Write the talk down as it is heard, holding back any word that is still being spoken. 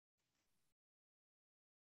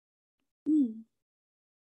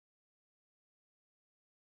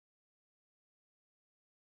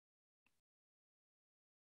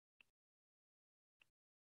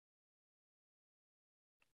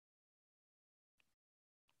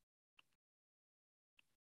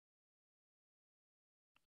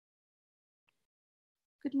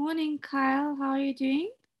Good morning, Kyle. How are you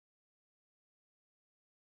doing?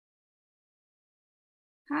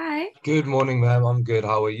 Hi. Good morning, ma'am. I'm good.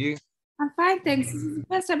 How are you? I'm fine, thanks. This is the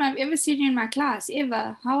first time I've ever seen you in my class,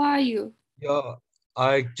 ever. How are you? Yeah,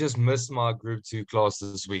 I just missed my group two class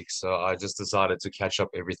this week, so I just decided to catch up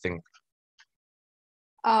everything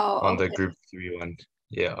on Oh, the group three one.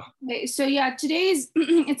 Yeah. okay. So yeah, today's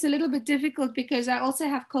it's a little bit difficult because I also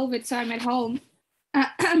have COVID, so I'm at home.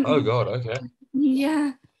 Oh God, okay.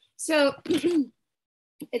 Yeah. So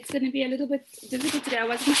it's going to be a little bit difficult today. I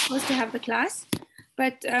wasn't supposed to have the class,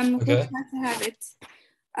 but we'll Okay. try to have it.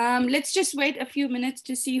 Let's just wait a few minutes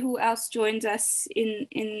to see who else joins us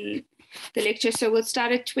in the lecture. So we'll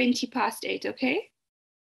start at 20 past 8, okay?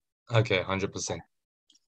 Okay, 100%.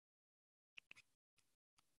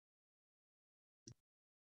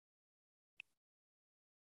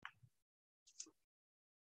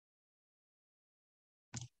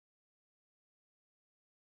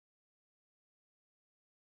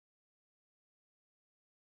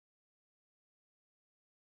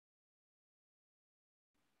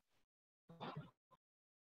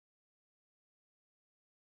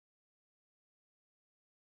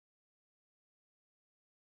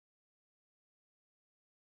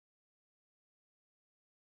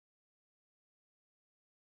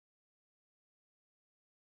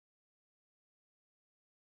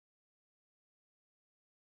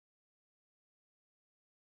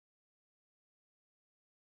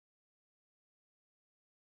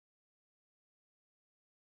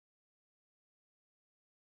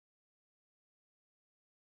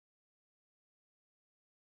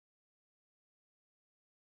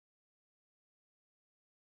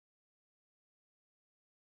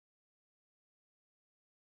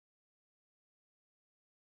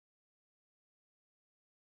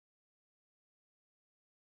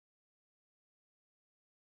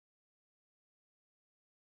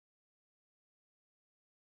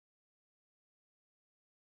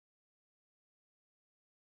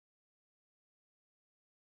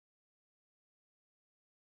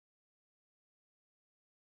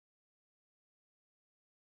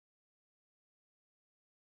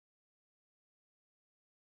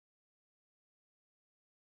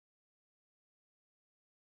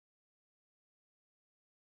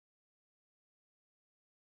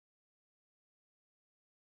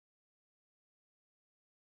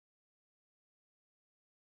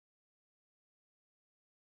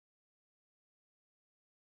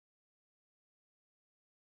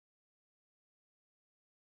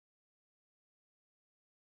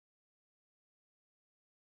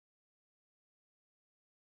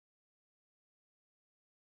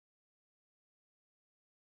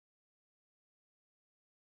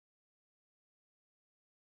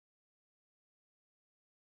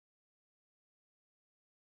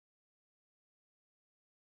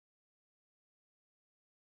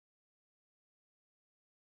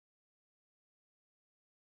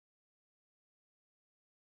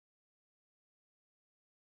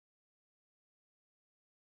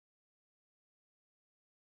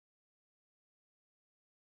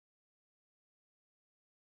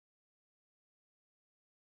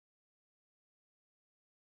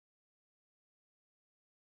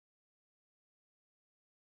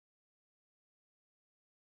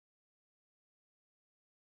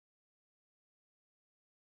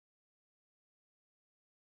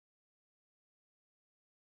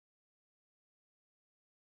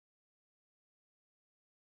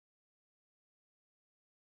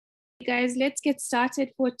 Guys, let's get started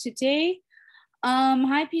for today.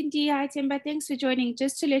 Hi, Pindy. Hi, Timba. Thanks for joining.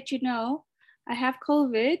 Just to let you know, I have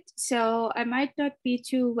COVID, so I might not be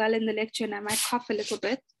too well in the lecture and I might cough a little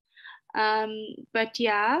bit. But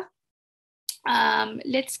yeah,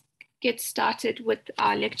 let's get started with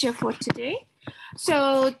our lecture for today.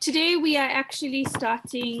 So today we are actually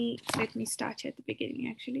starting, let me start at the beginning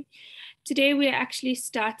actually. Today we are actually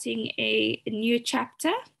starting a new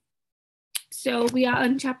chapter. So we are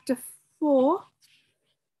on chapter 4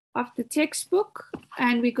 of the textbook,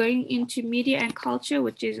 and we're going into media and culture,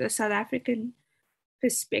 which is a South African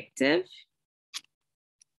perspective.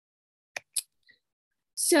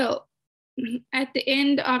 So at the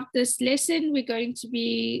end of this lesson, we're going to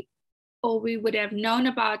be, or we would have known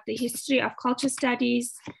about the history of culture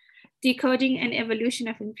studies, decoding and evolution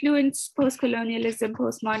of influence, post-colonialism,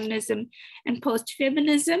 postmodernism, and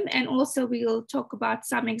post-feminism. And also we will talk about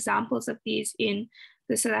some examples of these in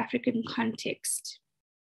the South African context.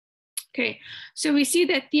 Okay, so we see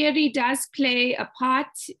that theory does play a part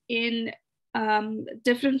in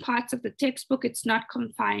different parts of the textbook. It's not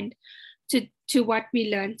confined to what we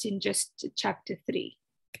learned in just chapter 3.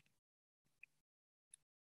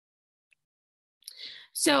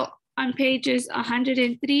 So on pages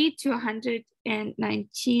 103 to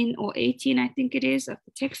 119 or 18, I think it is, of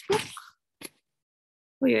the textbook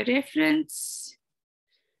for your reference.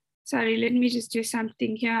 Sorry, let me just do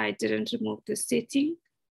something here. I didn't remove the setting.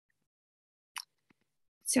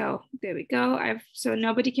 So there we go. So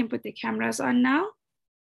nobody can put the cameras on now.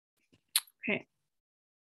 Okay.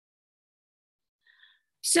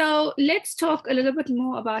 So let's talk a little bit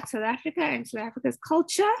more about South Africa and South Africa's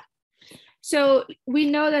culture. So we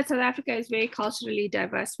know that South Africa is very culturally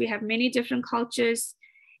diverse. We have many different cultures,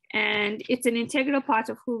 and it's an integral part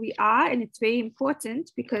of who we are, and it's very important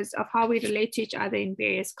because of how we relate to each other in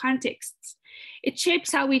various contexts. It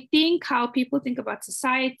shapes how we think, how people think about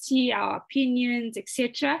society, our opinions,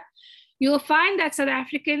 etc. You'll find that South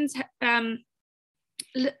Africans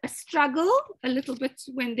struggle a little bit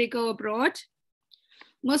when they go abroad,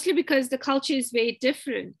 mostly because the culture is very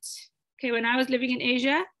different. Okay, when I was living in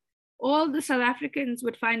Asia, all the South Africans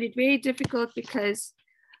would find it very difficult because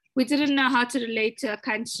we didn't know how to relate to a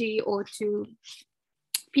country or to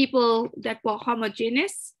people that were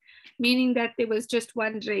homogeneous, meaning that there was just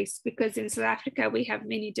one race, because in South Africa, we have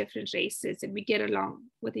many different races and we get along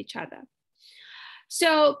with each other.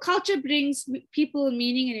 So culture brings people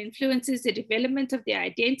meaning and influences the development of their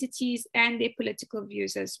identities and their political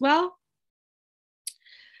views as well.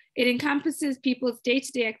 It encompasses people's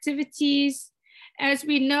day-to-day activities. As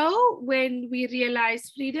we know, when we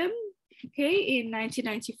realized freedom, okay, in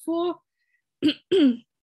 1994,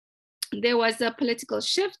 there was a political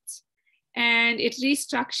shift and it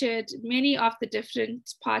restructured many of the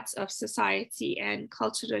different parts of society and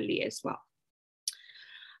culturally as well.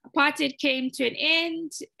 Apartheid came to an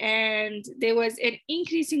end and there was an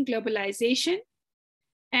increase in globalization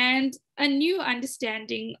and a new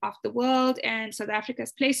understanding of the world and South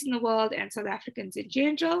Africa's place in the world and South Africans in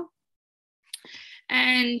general.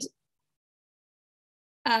 And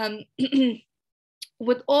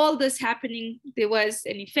with all this happening, there was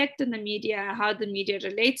an effect on the media, how the media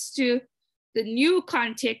relates to the new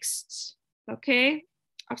context, okay,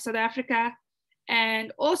 of South Africa,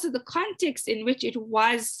 and also the context in which it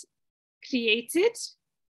was created,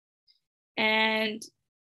 and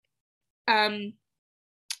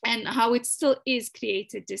how it still is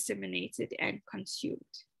created, disseminated, and consumed.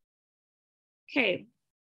 Okay.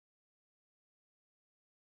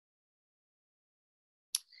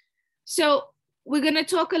 So we're going to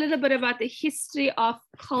talk a little bit about the history of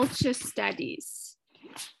culture studies.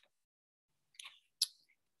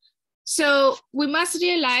 So we must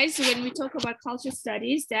realize when we talk about culture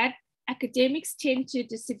studies that academics tend to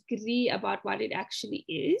disagree about what it actually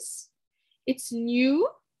is. It's new,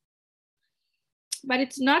 but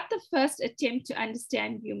it's not the first attempt to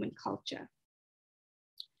understand human culture.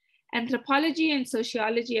 Anthropology and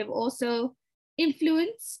sociology have also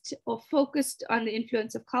influenced or focused on the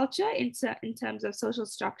influence of culture in terms of social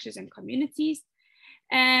structures and communities.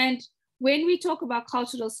 And when we talk about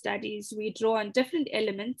cultural studies, we draw on different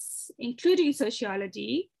elements, including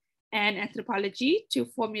sociology and anthropology, to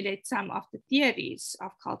formulate some of the theories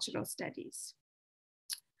of cultural studies.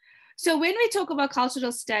 So when we talk about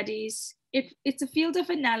cultural studies, it's a field of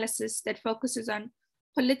analysis that focuses on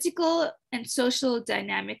political and social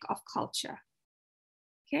dynamic of culture,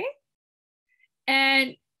 okay?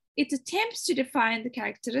 And it attempts to define the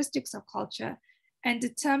characteristics of culture and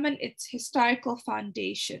determine its historical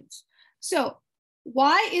foundations. So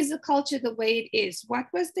why is a culture the way it is? What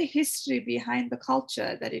was the history behind the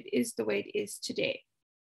culture that it is the way it is today?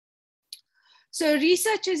 So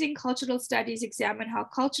researchers in cultural studies examine how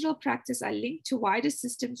cultural practice are linked to wider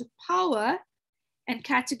systems of power and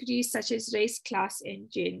categories such as race, class, and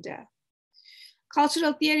gender.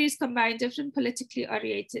 Cultural theories combine different politically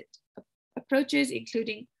oriented approaches,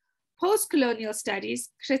 including post-colonial studies,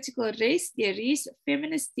 critical race theories,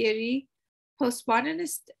 feminist theory,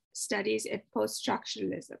 postmodernist studies, and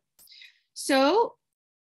post-structuralism. So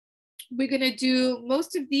we're going to do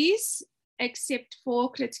most of these except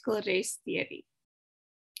for critical race theory.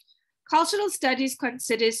 Cultural studies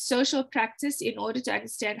considers social practice in order to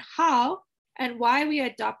understand how and why we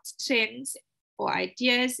adopt trends or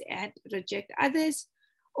ideas and reject others,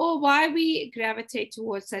 or why we gravitate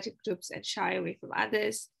towards certain groups and shy away from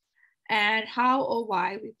others, and how or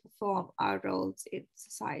why we perform our roles in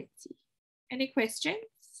society. Any questions?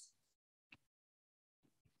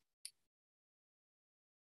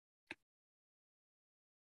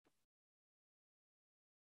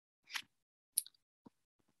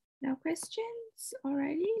 No questions?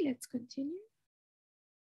 Alrighty, let's continue.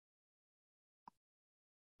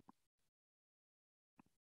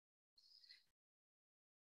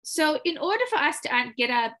 So in order for us to get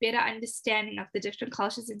a better understanding of the different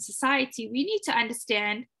cultures in society, we need to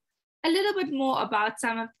understand a little bit more about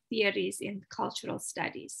some of the theories in cultural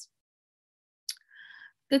studies.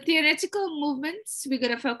 The theoretical movements we're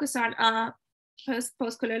going to focus on are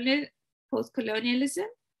post-colonialism,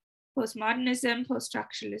 postmodernism,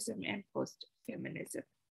 post-structuralism, and post-feminism.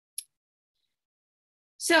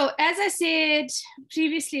 So as I said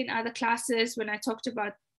previously in other classes, when I talked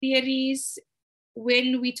about theories,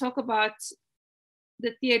 when we talk about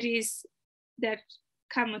the theories that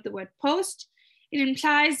come with the word post, it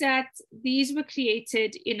implies that these were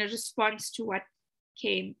created in a response to what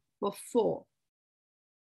came before.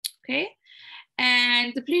 Okay,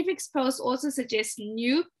 and the prefix post also suggests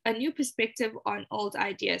a new perspective on old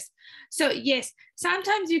ideas. So yes,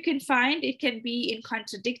 sometimes you can find it can be in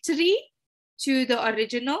contradictory to the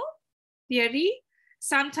original theory.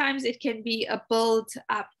 Sometimes it can be a build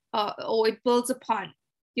up or it builds upon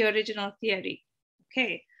the original theory.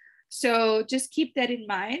 Okay, so just keep that in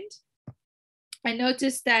mind. I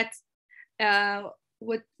noticed that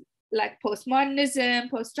with like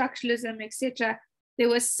postmodernism, post-structuralism, etc., there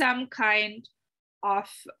was some kind of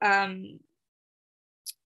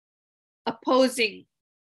opposing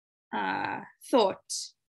thought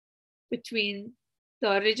between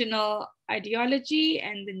the original ideology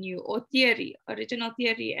and the new, or theory, original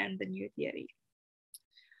theory and the new theory.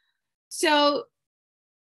 So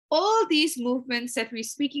all these movements that we're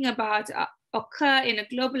speaking about occur in a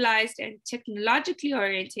globalized and technologically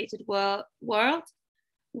orientated world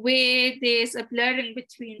where there's a blurring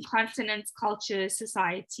between continents, cultures,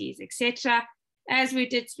 societies, etc., as we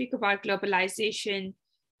did speak about globalization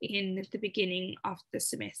in the beginning of the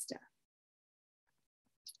semester.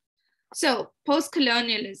 So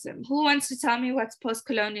post-colonialism, who wants to tell me what's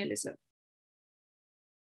post-colonialism?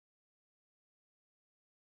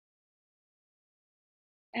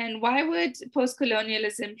 And why would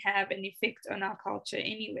post-colonialism have an effect on our culture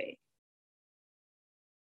anyway?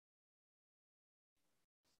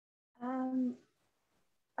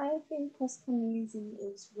 I think post-colonialism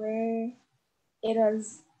is where it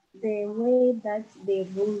was the way that they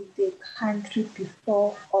ruled the country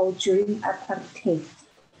before or during apartheid.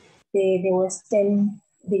 The Western,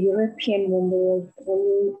 the European, when they were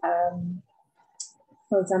ruling,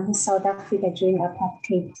 for example, South Africa during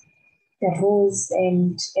apartheid, the rules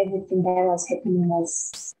and everything that was happening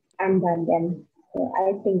was under them. So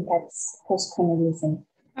I think that's post-colonialism.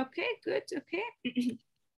 Okay, good. Okay.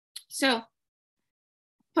 So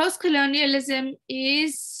post-colonialism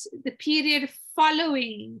is the period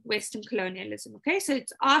following Western colonialism. Okay, so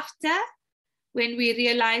it's after when we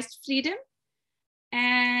realized freedom,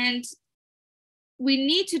 and we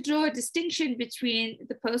need to draw a distinction between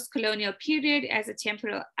the post-colonial period as a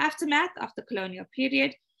temporal aftermath of the colonial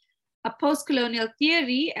period, a post-colonial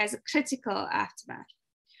theory as a critical aftermath.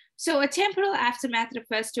 So a temporal aftermath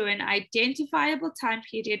refers to an identifiable time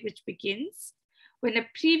period which begins when a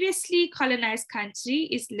previously colonized country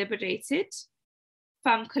is liberated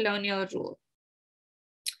from colonial rule.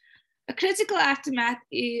 A critical aftermath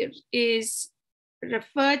is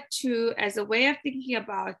referred to as a way of thinking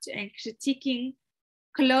about and critiquing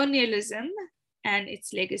colonialism and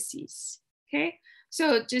its legacies. Okay,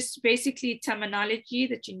 so just basically terminology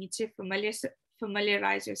that you need to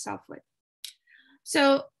familiarize yourself with.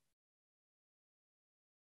 So,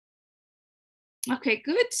 okay,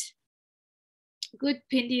 good. Good,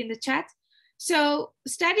 Pindi in the chat. So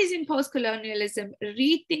studies in post-colonialism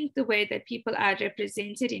rethink the way that people are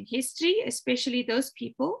represented in history, especially those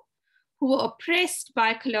people who were oppressed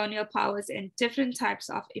by colonial powers and different types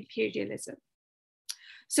of imperialism.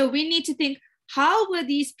 So we need to think, how were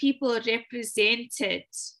these people represented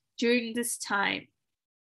during this time?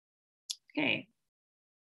 Okay.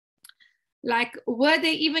 Like, were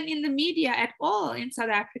they even in the media at all in South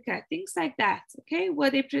Africa? Things like that, okay? Were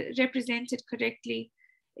they represented correctly,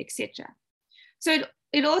 etc.? So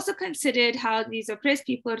it also considered how these oppressed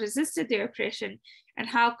people resisted their oppression and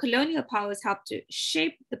how colonial powers helped to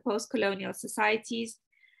shape the post-colonial societies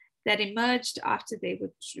that emerged after they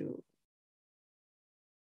withdrew.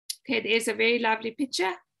 Okay, there's a very lovely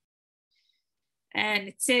picture. And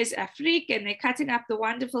it says Afrique, and they're cutting up the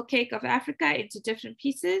wonderful cake of Africa into different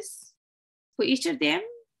pieces for each of them,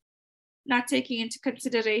 not taking into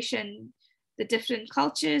consideration the different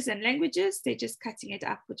cultures and languages. They're just cutting it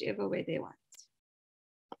up whichever way they want.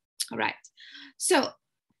 All right. So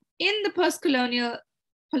in the post-colonial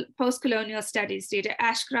studies data,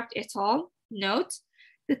 Ashcroft et al. Note,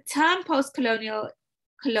 the term post-colonial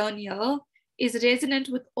is resonant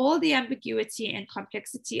with all the ambiguity and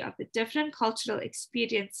complexity of the different cultural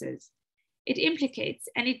experiences it implicates,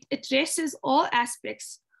 and it addresses all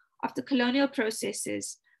aspects of the colonial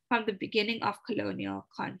processes from the beginning of colonial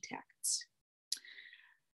contacts.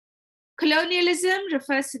 Colonialism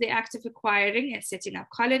refers to the act of acquiring and setting up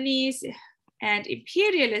colonies, and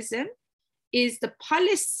imperialism is the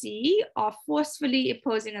policy of forcefully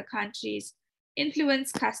imposing a country's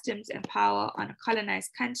influence, customs, and power on a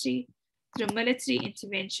colonized country through military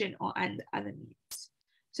intervention or other means.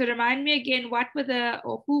 So remind me again,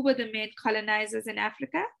 who were the main colonizers in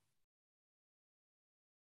Africa?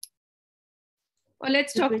 Well,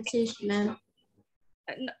 let's talk. British, ma'am.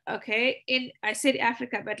 Okay, I said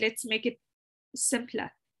Africa, but let's make it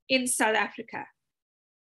simpler. In South Africa,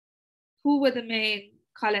 who were the main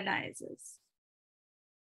colonizers?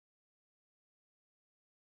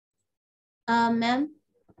 Ma'am?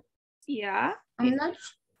 Yeah.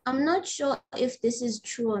 I'm not sure if this is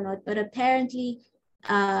true or not, but apparently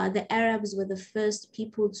the Arabs were the first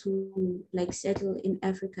people to like settle in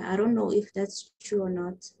Africa. I don't know if that's true or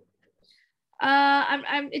not.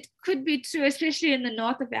 It could be true, especially in the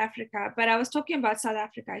north of Africa, but I was talking about South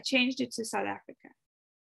Africa. I changed it to South Africa.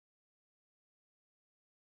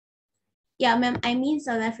 Yeah, ma'am, I mean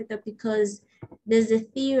South Africa because there's a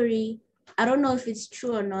theory, I don't know if it's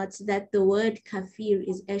true or not, that the word kafir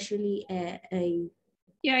is actually an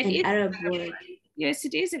Arab word. Yes,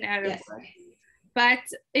 it is an Arab word. But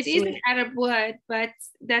it is an Arab word, but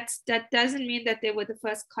that doesn't mean that they were the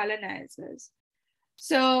first colonizers.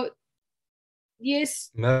 So, yes.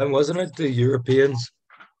 Man, wasn't it the Europeans?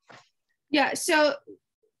 Yeah, so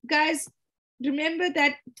guys, remember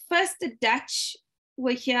that first the Dutch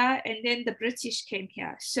were here and then the British came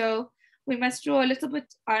here. So we must draw a little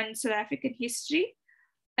bit on South African history.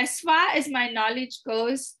 As far as my knowledge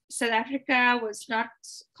goes, South Africa was not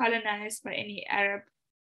colonized by any Arab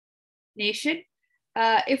nation.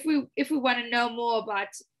 If we want to know more about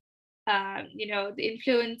the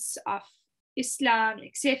influence of Islam,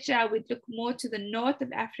 etc., we'd look more to the north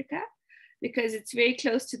of Africa because it's very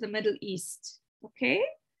close to the Middle East. Okay,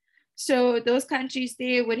 so those countries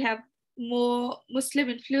there would have more Muslim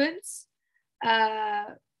influence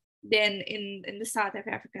than in the south of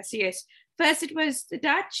Africa. So yes, first it was the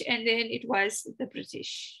Dutch and then it was the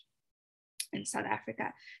British in South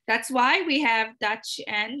Africa. That's why we have Dutch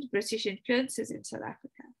and British influences in South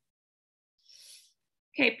Africa.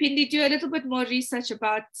 Okay, Pindi, do a little bit more research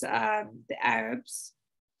about the Arabs.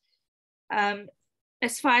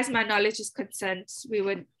 As far as my knowledge is concerned, we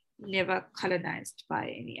were never colonized by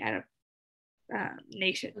any Arab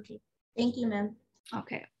nation. Okay, thank you, ma'am.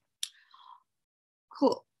 Okay,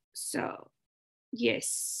 cool. So,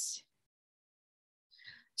 yes.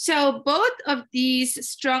 So both of these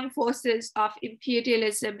strong forces of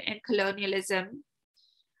imperialism and colonialism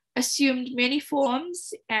assumed many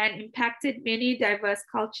forms and impacted many diverse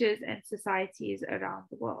cultures and societies around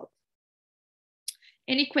the world.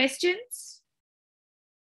 Any questions?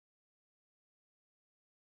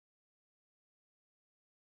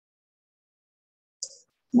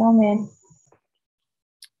 No, ma'am.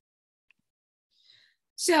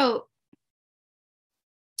 So,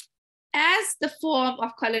 as the form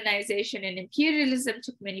of colonization and imperialism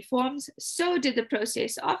took many forms, so did the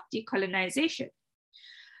process of decolonization.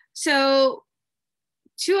 So,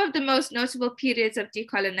 two of the most notable periods of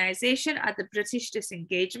decolonization are the British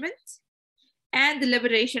disengagement and the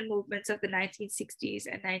liberation movements of the 1960s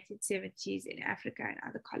and 1970s in Africa and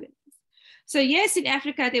other colonies. So yes, in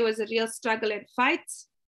Africa, there was a real struggle and fight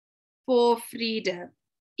for freedom,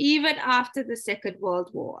 even after the Second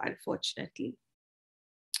World War, unfortunately.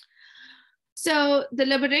 So the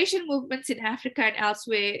liberation movements in Africa and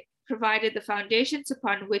elsewhere provided the foundations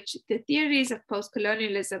upon which the theories of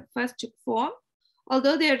post-colonialism first took form,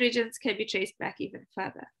 although their origins can be traced back even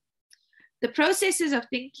further. The processes of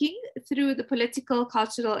thinking through the political,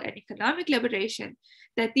 cultural, and economic liberation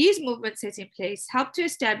that these movements set in place helped to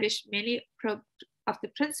establish many of the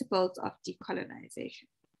principles of decolonization.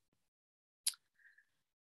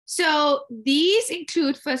 So these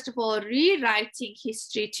include, first of all, rewriting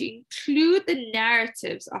history to include the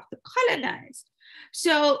narratives of the colonized.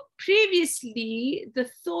 So previously, the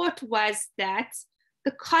thought was that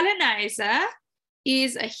the colonizer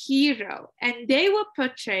is a hero, and they were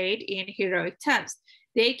portrayed in heroic terms.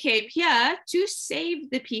 They came here to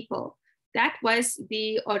save the people. That was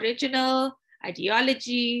the original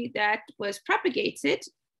ideology that was propagated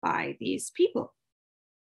by these people.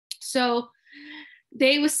 So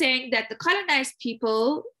they were saying that the colonized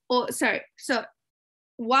people, so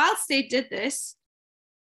whilst they did this,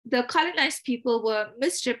 the colonized people were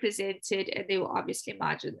misrepresented and they were obviously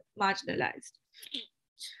marginalized.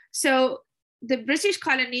 So in the British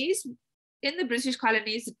colonies,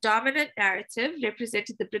 the dominant narrative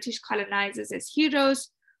represented the British colonizers as heroes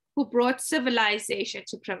who brought civilization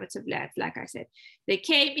to primitive lands. Like I said, they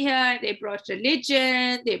came here, they brought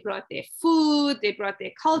religion, they brought their food, they brought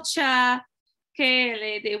their culture, okay,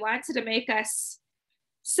 and they wanted to make us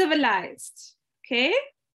civilized, okay,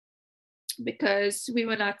 because we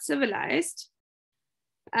were not civilized.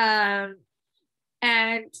 And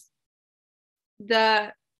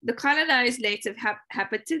the colonized native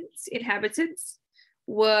inhabitants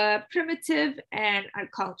were primitive and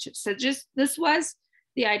uncultured. So just this was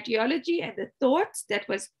the ideology and the thought that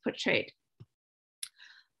was portrayed.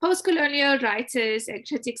 Post-colonial writers and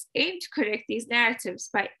critics aim to correct these narratives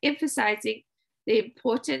by emphasizing the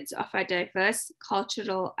importance of a diverse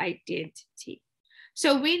cultural identity.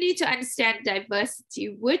 So we need to understand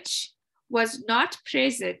diversity, which was not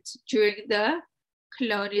present during the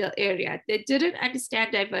colonial era. They didn't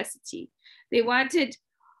understand diversity. They wanted,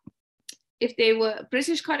 if they were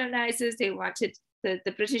British colonizers, they wanted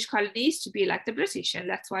the British colonies to be like the British, and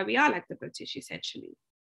that's why we are like the British, essentially.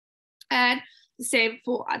 And the same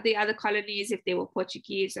for the other colonies, if they were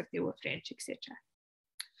Portuguese, if they were French, etc.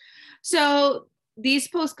 So these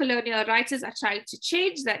post-colonial writers are trying to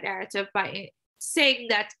change that narrative by saying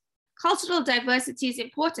that cultural diversity is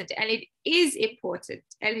important, and it is important,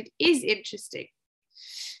 and it is interesting.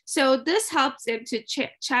 So this helps them to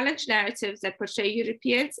challenge narratives that portray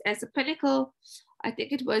Europeans as the pinnacle, I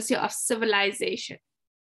think it was here, of civilization.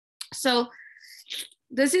 So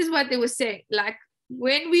this is what they were saying, like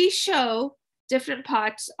when we show different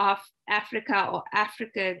parts of Africa or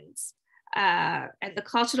Africans and the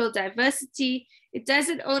cultural diversity, it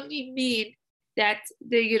doesn't only mean that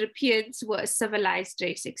the Europeans were a civilized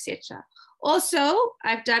race, etc. Also,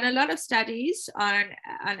 I've done a lot of studies on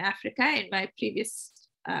Africa in my previous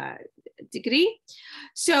degree.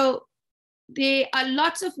 So there are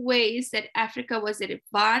lots of ways that Africa was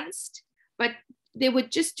advanced, but they were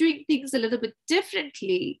just doing things a little bit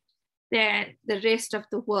differently than the rest of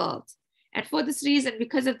the world. And for this reason,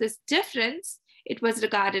 because of this difference, it was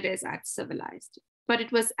regarded as uncivilized, but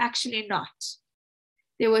it was actually not.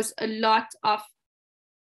 There was a lot of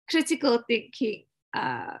critical thinking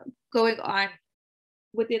going on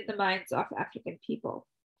within the minds of African people.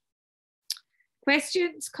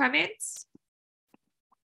 Questions, comments?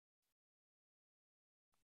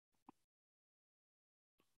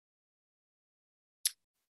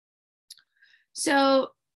 So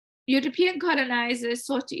European colonizers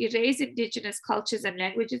sought to erase indigenous cultures and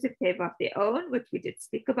languages in favor of their own, which we did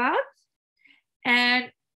speak about.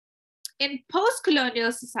 And in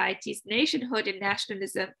post-colonial societies, nationhood and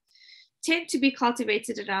nationalism tend to be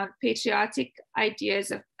cultivated around patriotic ideas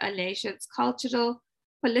of a nation's cultural,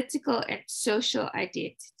 political, and social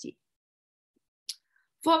identity.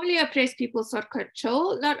 Formerly oppressed people sought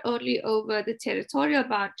control not only over the territorial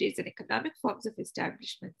boundaries and economic forms of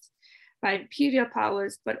establishments by imperial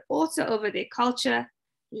powers, but also over their culture,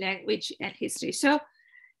 language, and history. So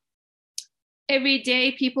every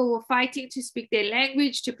day people were fighting to speak their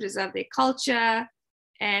language, to preserve their culture,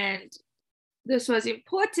 and this was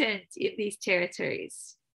important in these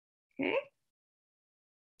territories, okay?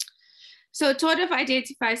 So Tordov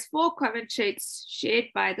identifies 4 common traits shared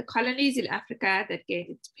by the colonies in Africa that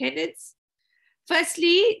gained independence.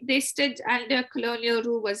 Firstly, their stint under colonial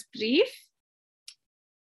rule was brief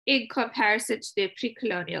in comparison to their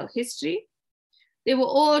pre-colonial history. They were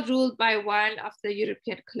all ruled by one of the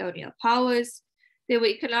European colonial powers. They were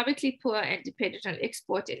economically poor and dependent on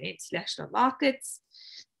export in international markets.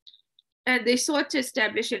 And they sought to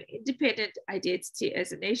establish an independent identity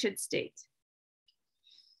as a nation state,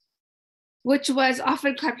 which was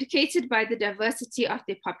often complicated by the diversity of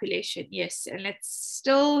their population. Yes, and it's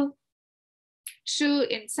still true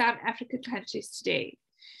in some African countries today,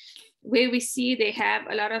 where we see they have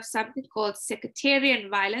a lot of something called sectarian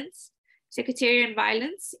violence. Sectarian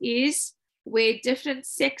violence is where different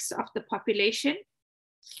sects of the population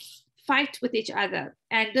fight with each other.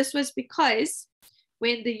 And this was because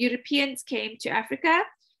when the Europeans came to Africa,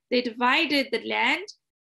 they divided the land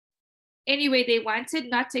any way they wanted,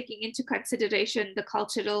 not taking into consideration the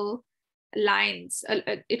cultural lines.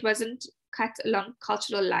 It wasn't cut along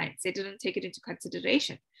cultural lines. They didn't take it into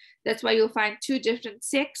consideration. That's why you'll find 2 different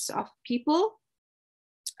sects of people.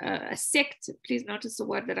 A sect, please notice the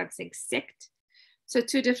word that I'm saying, sect. So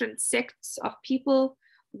 2 different sects of people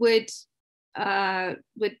would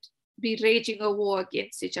be raging a war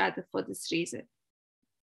against each other for this reason,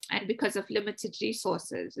 and because of limited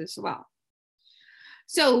resources as well.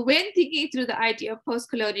 So when thinking through the idea of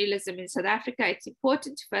post-colonialism in South Africa, it's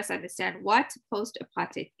important to first understand what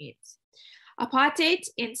post-apartheid means. Apartheid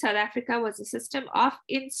in South Africa was a system of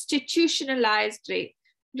institutionalized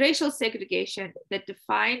racial segregation that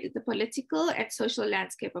defined the political and social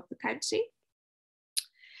landscape of the country,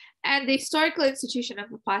 and the historical institution of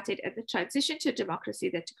apartheid and the transition to democracy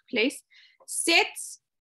that took place sets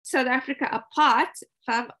South Africa apart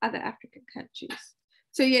from other African countries.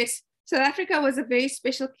 So yes, South Africa was a very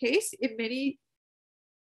special case in many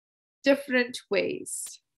different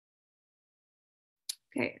ways.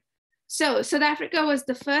 Okay, so South Africa was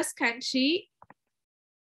the first country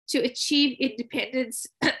to achieve independence.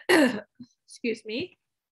 Excuse me,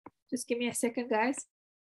 just give me a second, guys.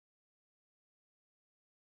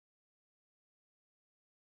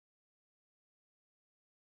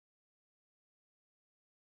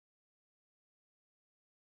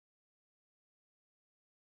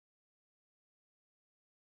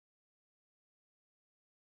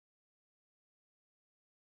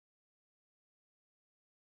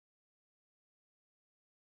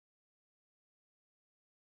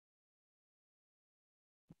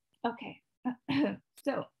 Okay,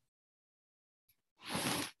 so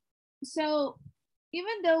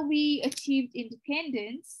even though we achieved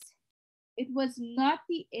independence, it was not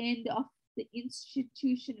the end of the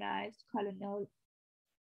institutionalized colonial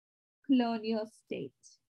state.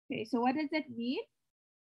 Okay, so what does that mean?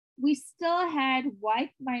 We still had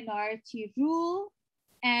white minority rule,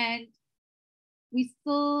 and it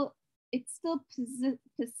still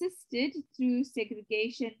persisted through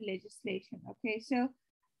segregation legislation. Okay, so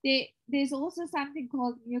there's also something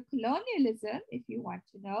called neocolonialism, if you want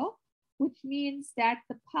to know, which means that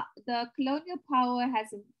the colonial power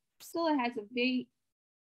still has a very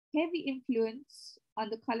heavy influence on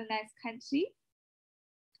the colonized country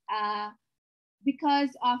because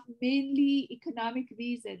of mainly economic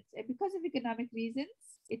reasons. And because of economic reasons,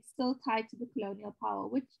 it's still tied to the colonial power,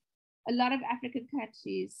 which a lot of African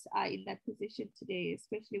countries are in that position today,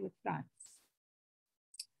 especially with France.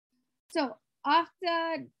 So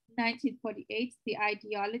after 1948, the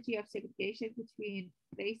ideology of segregation between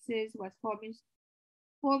races was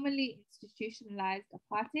formally institutionalized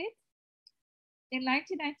apartheid. In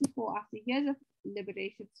 1994, after years of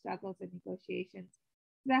liberation struggles and negotiations,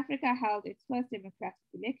 South Africa held its first democratic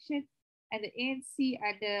election, and the ANC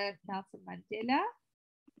under Nelson Mandela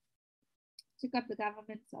took up the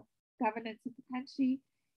governance of the country,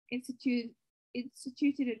 instituted a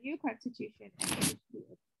new constitution, and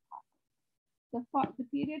eventually the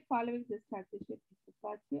period following this transition is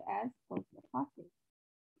referred to as post-apartheid.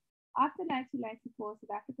 After 1994,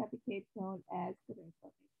 South Africa became known as the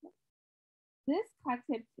Rainbow Nation. This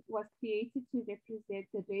concept was created to represent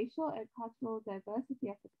the racial and cultural diversity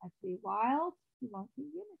of the country while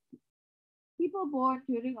promoting unity. People born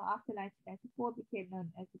during or after 1994 became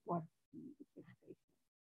known as the Born Free generation.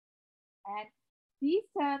 And these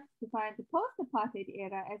terms define the post-apartheid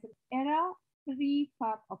era as an era free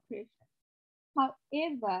from oppression.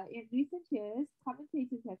 However, in recent years,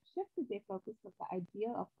 commentators have shifted their focus from the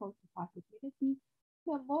ideal of post-apartheid unity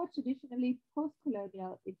to a more traditionally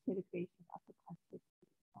post-colonial integration of the country.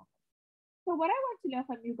 So what I want to know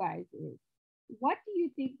from you guys is, what do you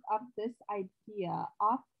think of this idea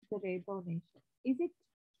of the Rainbow Nation? Is it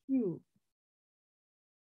true?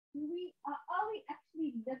 Are we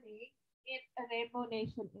actually living in a Rainbow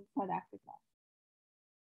Nation in South Africa?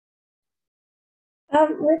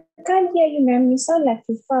 We can't hear you, ma'am. You sound like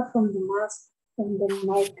you're far from the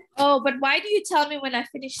mic. Oh, but why do you tell me when I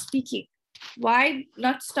finish speaking? Why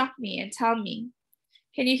not stop me and tell me?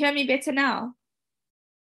 Can you hear me better now?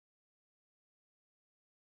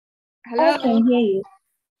 Hello? I can hear you.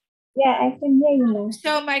 Yeah, I can hear you now.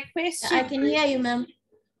 So my question... I can hear you, ma'am.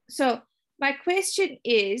 So my question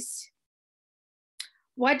is,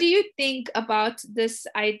 what do you think about this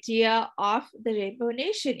idea of the Rainbow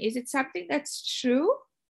Nation? Is it something that's true?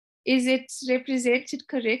 Is it represented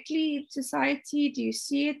correctly in society? Do you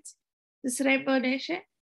see it, this Rainbow Nation?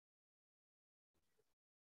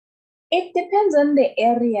 It depends on the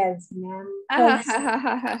areas, ma'am.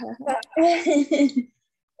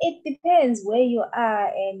 It depends where you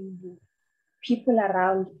are and people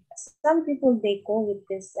around. Some people, they go with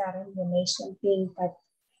this Rainbow Nation thing, but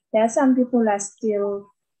there are some people are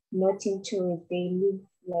still not into it. They live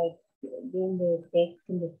like being the back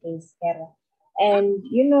in the face era. And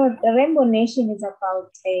you know, the Rainbow Nation is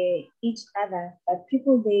about each other, but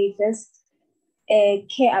people, they just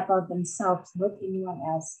care about themselves, not anyone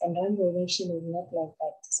else. And Rainbow Nation is not like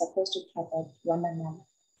that. It's supposed to care about one another.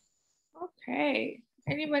 Okay.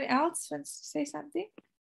 Anyone else wants to say something?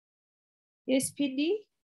 Yes, Pindi?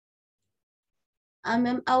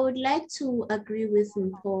 I would like to agree with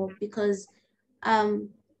Mpho because in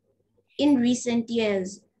recent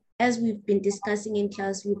years, as we've been discussing in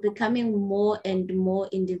class, we're becoming more and more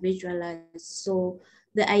individualized. So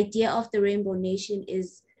the idea of the Rainbow Nation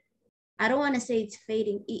is, I don't want to say it's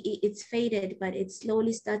fading, it's faded, but it's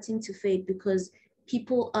slowly starting to fade because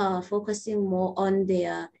people are focusing more on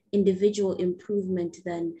their individual improvement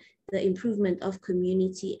than the improvement of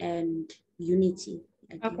community and unity,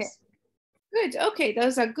 I guess. Okay. Good. Okay,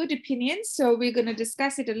 those are good opinions. So we're going to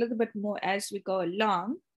discuss it a little bit more as we go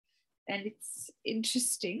along. And it's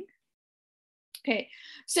interesting. Okay,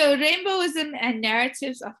 so rainbowism and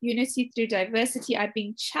narratives of unity through diversity are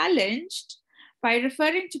being challenged by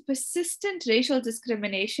referring to persistent racial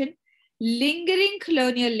discrimination, lingering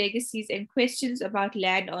colonial legacies, and questions about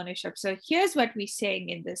land ownership. So here's what we're saying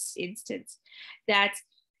in this instance, that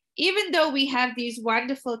even though we have these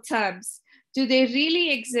wonderful terms, do they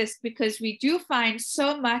really exist? Because we do find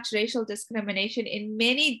so much racial discrimination in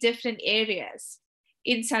many different areas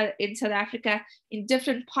in South Africa, in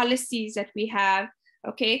different policies that we have,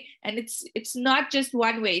 okay? And it's not just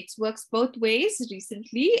one way, it works both ways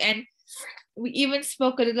recently. And we even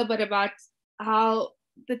spoke a little bit about how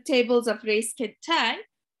the tables of race can turn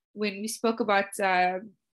when we spoke about the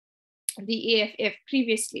EFF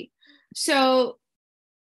previously. So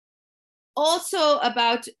also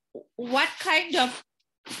about what kind of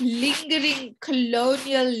lingering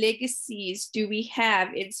colonial legacies do we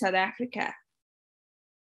have in South Africa?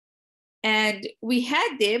 And we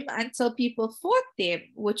had them until people fought them,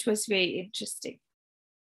 which was very interesting.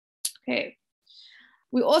 Okay.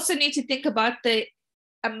 We also need to think about the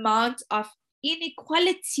amount of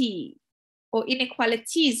inequality, or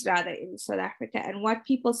inequalities rather, in South Africa, and what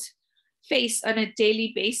people face on a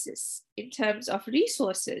daily basis in terms of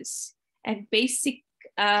resources and their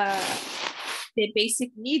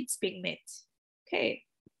basic needs being met. Okay,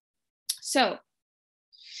 so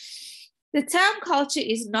the term culture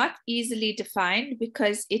is not easily defined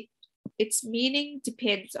because its meaning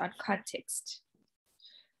depends on context.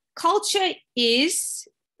 Culture is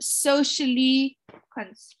socially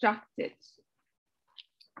constructed.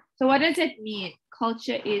 So what does it mean?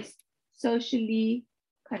 Culture is socially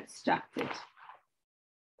constructed.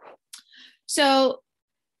 So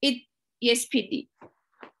yes, PD.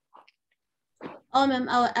 Oh, ma'am,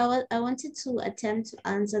 I wanted to attempt to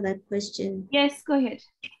answer that question. Yes, go ahead.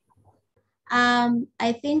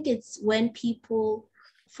 I think it's when people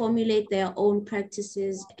formulate their own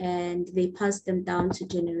practices and they pass them down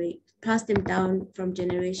from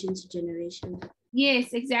generation to generation.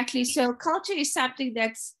 Yes, exactly. So culture is something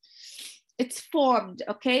it's formed,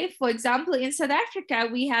 okay? For example, in South Africa,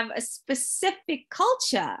 we have a specific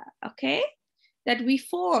culture, okay, that we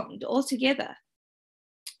formed all together.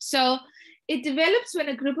 So it develops when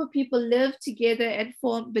a group of people live together and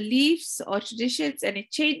form beliefs or traditions, and it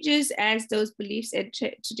changes as those beliefs and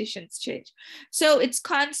traditions change. So it's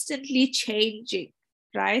constantly changing,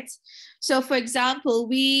 right? So for example,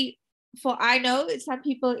 I know some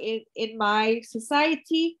people in my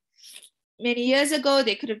society, many years ago,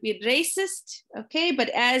 they could have been racist, okay? But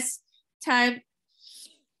as time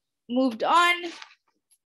moved on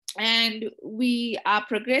and we are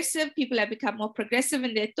progressive, people have become more progressive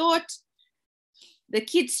in their thought, the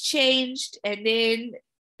kids changed, and then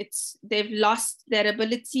they've lost their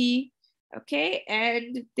ability, okay?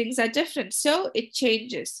 And things are different, so it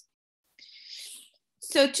changes.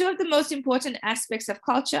 So two of the most important aspects of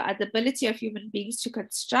culture are the ability of human beings to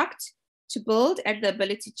construct, to build, and the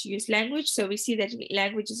ability to use language. So we see that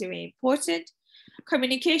language is very important.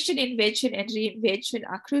 Communication, invention, and reinvention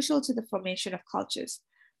are crucial to the formation of cultures.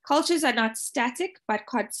 Cultures are not static, but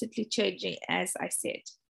constantly changing, as I said.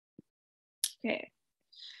 Okay.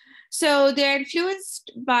 So they're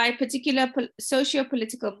influenced by particular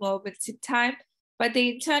socio-political moments in time, but they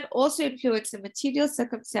in turn also influence the material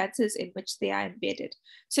circumstances in which they are embedded.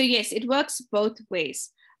 So yes, it works both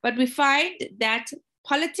ways, but we find that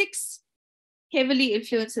politics heavily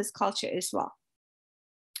influences culture as well.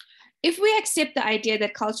 If we accept the idea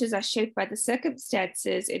that cultures are shaped by the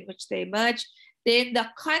circumstances in which they emerge, then the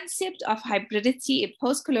concept of hybridity in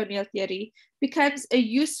post-colonial theory becomes a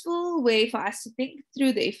useful way for us to think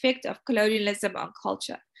through the effect of colonialism on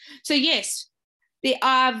culture. So yes, there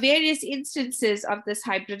are various instances of this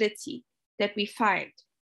hybridity that we find,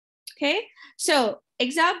 okay? So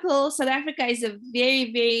example, South Africa is a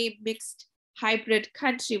very, very mixed hybrid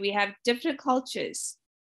country. We have different cultures,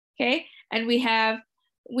 okay? And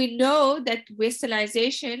we know that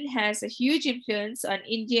Westernization has a huge influence on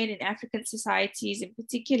Indian and African societies in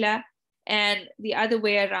particular, and the other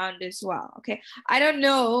way around as well, okay? I don't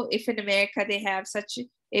know if in America they have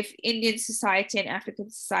if Indian society and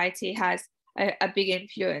African society has a big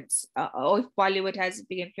influence, or if Bollywood has a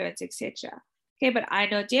big influence, etc. Okay, but I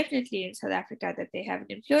know definitely in South Africa that they have an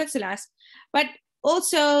influence on us, but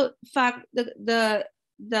also from the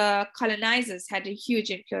the colonizers had a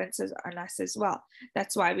huge influence on us as well.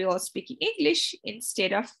 That's why we're all speaking English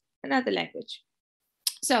instead of another language.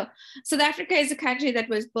 So South Africa is a country that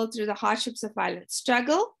was built through the hardships of violent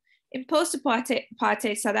struggle. In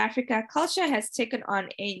post-apartheid South Africa, culture has taken on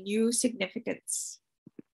a new significance.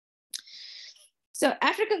 So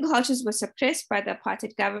African cultures were suppressed by the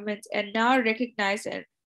apartheid government and now recognized,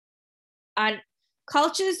 and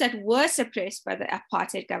cultures that were suppressed by the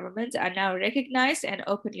apartheid government are now recognized and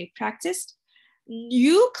openly practiced.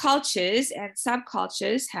 New cultures and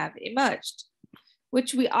subcultures have emerged,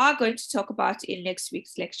 which we are going to talk about in next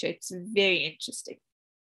week's lecture. It's very interesting.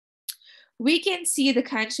 We can see the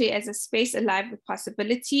country as a space alive with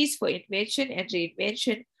possibilities for invention and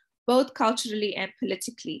reinvention, both culturally and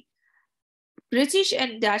politically. British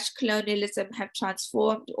and Dutch colonialism have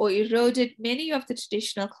transformed or eroded many of the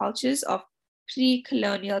traditional cultures of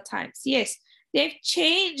pre-colonial times. Yes, they've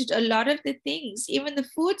changed a lot of the things, even the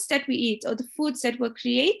foods that we eat or the foods that were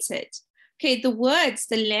created. Okay, the words,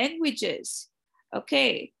 the languages.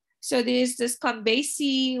 Okay, so there's this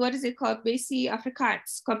Kombesi, what is it called? Kombesi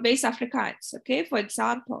Afrikaans, Kombesi Afrikaans, okay, for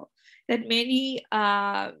example, that many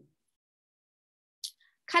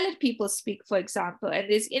colored people speak, for example, and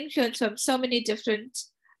there's influence from so many different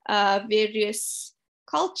various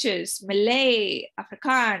cultures, Malay,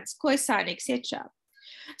 Afrikaans, Khoisan, etc.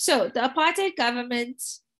 So the apartheid government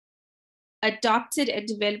adopted and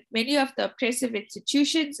developed many of the oppressive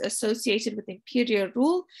institutions associated with imperial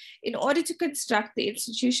rule in order to construct the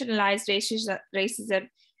institutionalized racism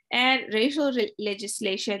and racial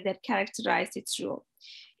legislation that characterized its rule.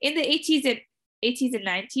 In the 80s and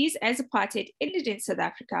 90s, as apartheid ended in South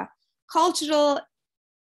Africa, culture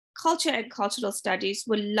and cultural studies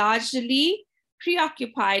were largely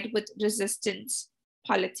preoccupied with resistance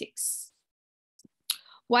politics.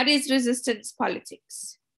 What is resistance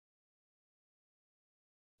politics?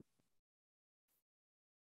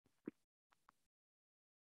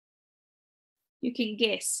 You can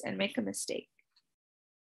guess and make a mistake.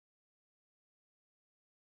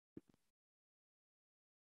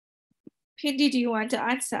 Pindi, do you want to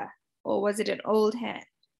answer? Or was it an old hand?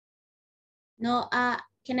 No,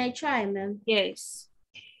 can I try, ma'am? Yes.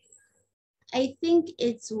 I think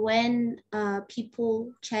it's when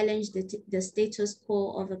people challenge the status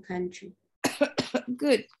quo of a country.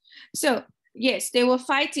 Good. So yes, they were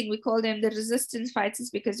fighting. We call them the resistance fighters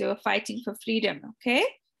because they were fighting for freedom. Okay.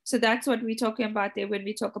 So that's what we're talking about there when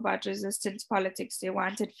we talk about resistance politics. They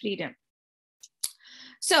wanted freedom.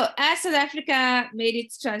 So as South Africa made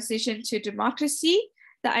its transition to democracy,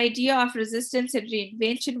 the idea of resistance and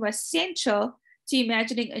reinvention was central to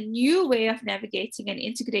imagining a new way of navigating an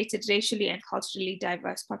integrated racially and culturally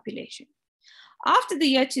diverse population. After the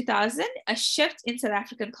year 2000, a shift in South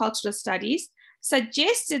African cultural studies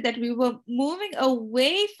suggested that we were moving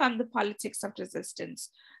away from the politics of resistance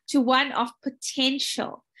to one of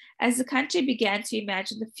potential, as the country began to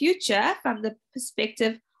imagine the future from the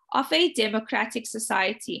perspective of a democratic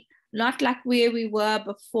society, not like where we were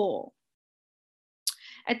before.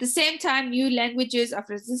 At the same time, new languages of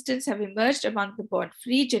resistance have emerged among the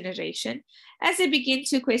born-free generation as they begin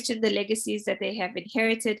to question the legacies that they have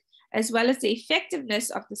inherited, as well as the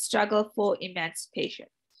effectiveness of the struggle for emancipation.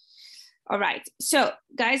 All right, so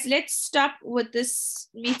guys, let's stop with this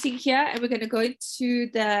meeting here and we're going to go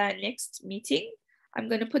into the next meeting. I'm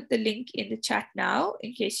going to put the link in the chat now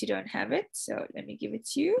in case you don't have it. So let me give it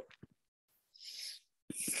to you.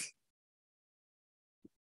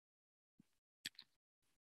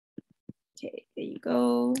 Okay, there you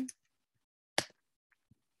go.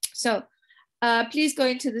 So please go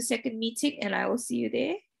into the second meeting and I will see you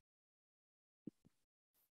there.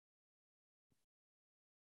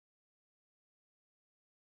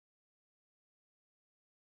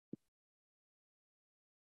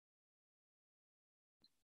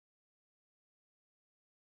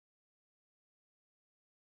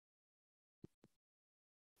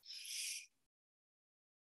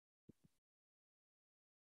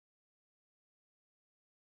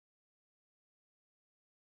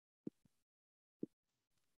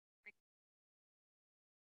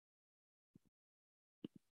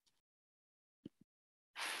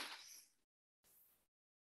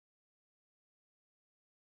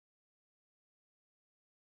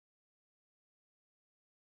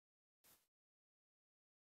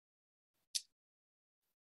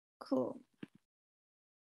 Cool.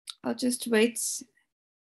 I'll just wait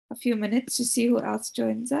a few minutes to see who else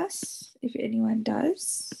joins us, if anyone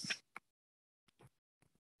does.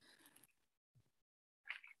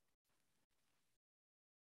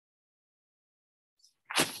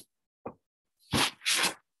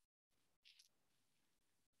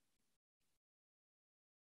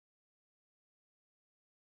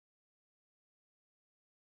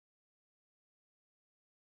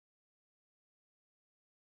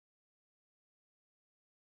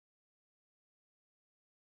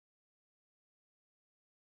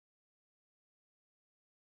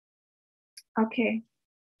 Okay.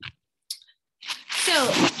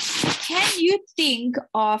 So can you think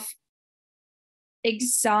of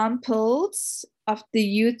examples of the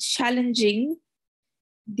youth challenging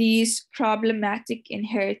these problematic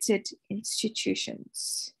inherited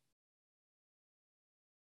institutions?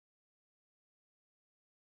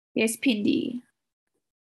 Yes, Pindi.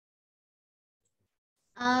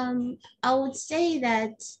 I would say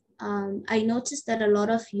that I noticed that a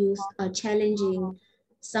lot of youth are challenging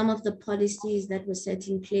some of the policies that were set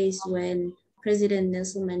in place when President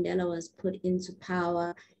Nelson Mandela was put into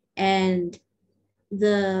power, and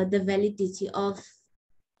the validity of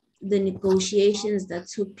the negotiations that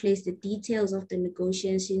took place, the details of the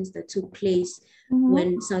negotiations that took place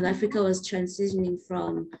when South Africa was transitioning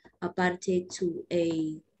from apartheid to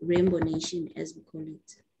a rainbow nation, as we call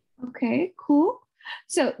it. Okay, cool.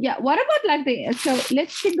 So yeah, what about like so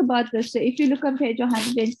let's think about this. So if you look on page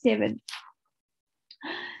 107,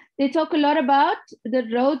 they talk a lot about the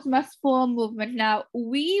Rhodes Must Fall movement. Now,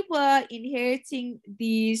 we were inheriting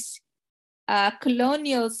these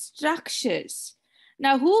colonial structures.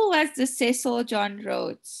 Now, who was the Cecil John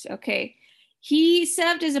Rhodes? Okay, he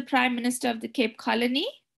served as a prime minister of the Cape Colony,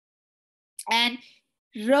 and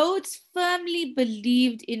Rhodes firmly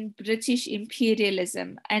believed in British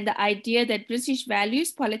imperialism and the idea that British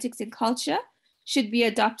values, politics, and culture should be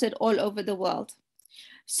adopted all over the world.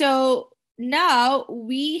 So now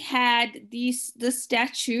we had the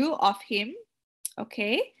statue of him.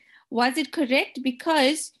 Okay, was it correct?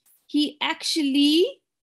 Because he actually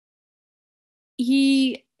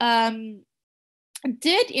did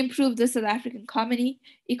improve the South African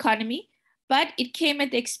economy, but it came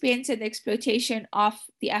at the expense and the exploitation of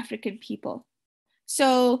the African people.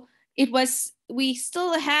 So we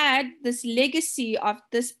still had this legacy of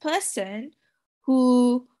this person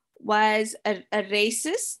who was a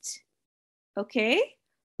racist, okay,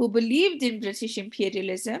 who believed in British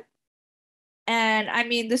imperialism. And I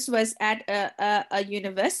mean, this was at a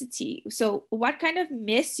university. So what kind of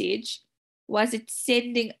message was it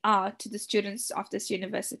sending out to the students of this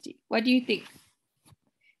university? What do you think?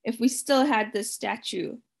 If we still had this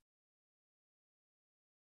statue?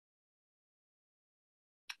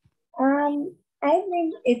 I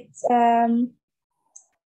think it's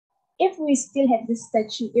if we still have this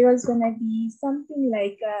statue, it was gonna be something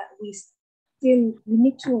like we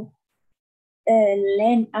need to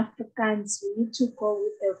learn Afrikaans. We need to go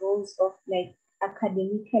with the rules of like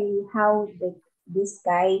academically how this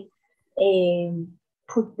guy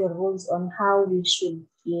put the rules on how we should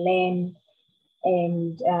learn,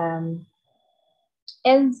 and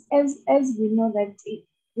as we know that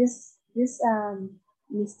this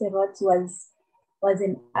Mr. Roth was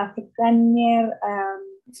an Afrikaner.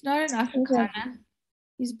 It's not an Afrikaner.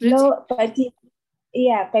 He's British. No, but he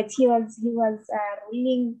was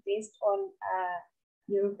ruling based on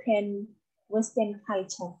European Western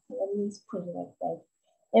culture. Let me put it like that.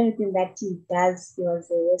 Everything that he does, he was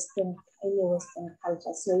a Western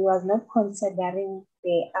culture. So he was not considering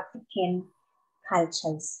the African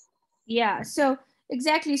cultures. Yeah, so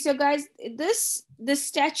exactly. So guys, the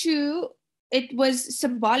statue, it was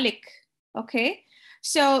symbolic, okay?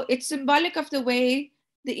 So it's symbolic of the way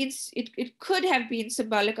it could have been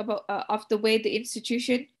symbolic of the way the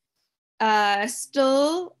institution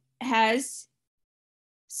still has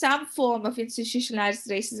some form of institutionalized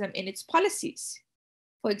racism in its policies.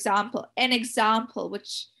 For example, an example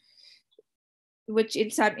which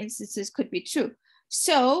in some instances could be true.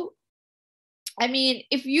 So I mean,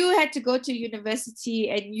 if you had to go to university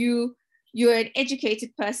and you're an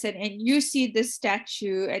educated person and you see this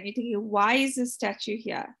statue and you're thinking, why is this statue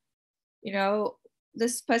here? You know,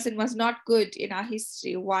 this person was not good in our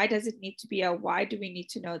history. Why does it need to be here? Why do we need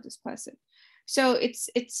to know this person? So it's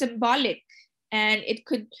symbolic, and it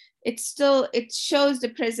shows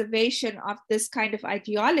the preservation of this kind of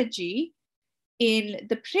ideology in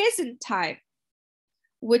the present time,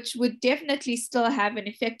 which would definitely still have an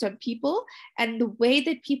effect on people and the way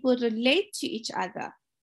that people relate to each other.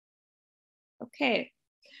 Okay,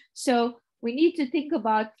 so we need to think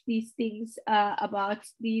about these things, about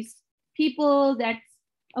these people that,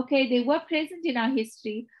 okay, they were present in our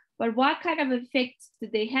history, but what kind of effects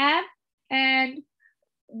did they have, and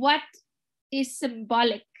what is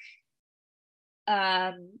symbolic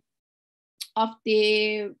of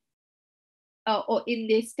their or in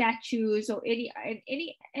their statues or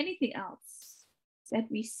anything else that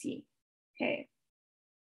we see. Okay,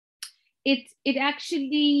 it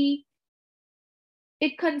actually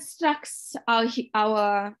constructs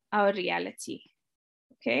our reality.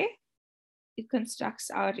 Okay, it constructs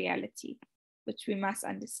our reality, which we must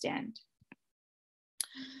understand.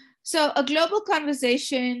 So a global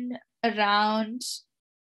conversation around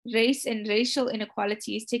race and racial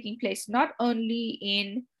inequalities taking place not only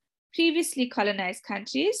in previously colonized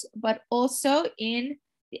countries, but also in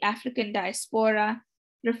the African diaspora,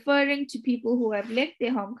 referring to people who have left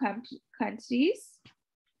their home countries,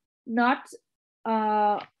 not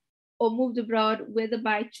or moved abroad, whether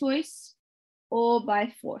by choice or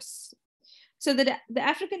by force. So the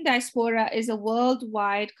African diaspora is a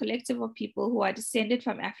worldwide collective of people who are descended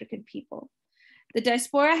from African people. The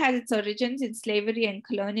diaspora has its origins in slavery and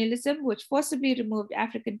colonialism, which forcibly removed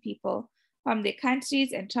African people from their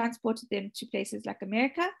countries and transported them to places like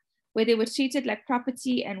America, where they were treated like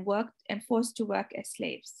property and worked and forced to work as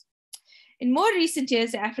slaves. In more recent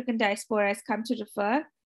years, the African diaspora has come to refer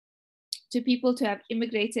to people to have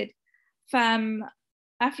immigrated from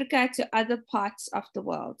Africa to other parts of the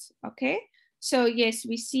world, okay? So yes,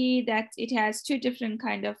 we see that it has two different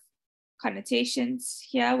kind of connotations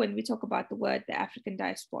here when we talk about the word, the African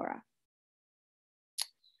diaspora.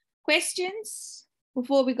 Questions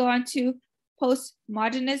before we go on to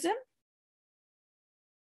postmodernism?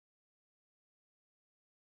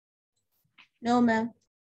 No, ma'am.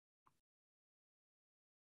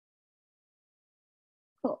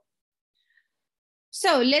 Cool.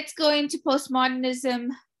 So let's go into postmodernism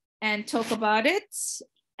and talk about it.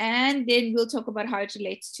 And then we'll talk about how it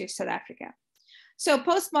relates to South Africa. So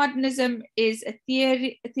postmodernism is a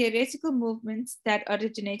theoretical movement that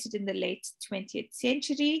originated in the late 20th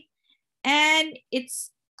century. And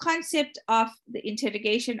its concept of the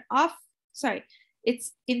interrogation of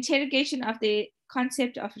the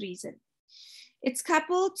concept of reason. It's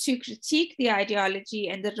coupled to critique the ideology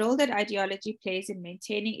and the role that ideology plays in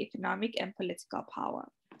maintaining economic and political power.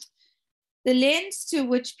 The lens to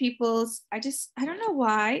which people's, I don't know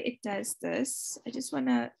why it does this. I just want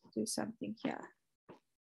to do something here.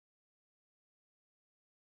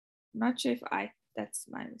 I'm not sure if that's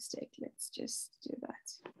my mistake. Let's just do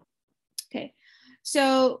that. Okay,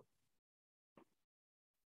 so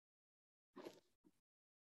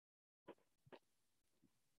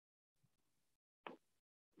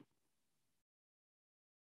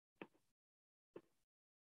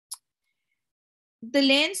the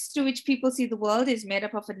lens through which people see the world is made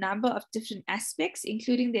up of a number of different aspects,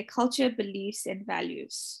 including their culture, beliefs, and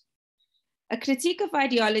values. A critique of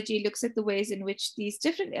ideology looks at the ways in which these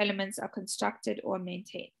different elements are constructed or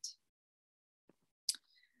maintained.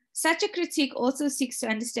 Such a critique also seeks to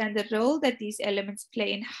understand the role that these elements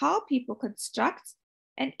play in how people construct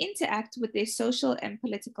and interact with their social and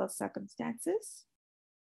political circumstances.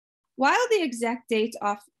 While the exact date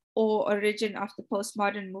of or origin of the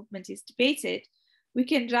postmodern movement is debated, we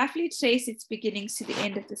can roughly trace its beginnings to the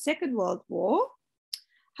end of the Second World War.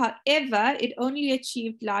 However, it only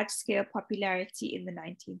achieved large-scale popularity in the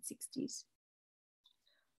 1960s.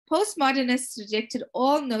 Postmodernists rejected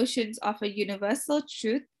all notions of a universal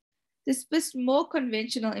truth, dismissed more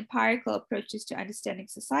conventional empirical approaches to understanding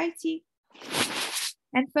society,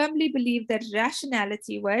 and firmly believed that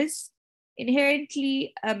rationality was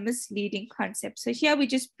inherently a misleading concept. So here we're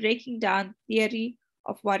just breaking down theory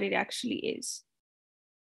of what it actually is.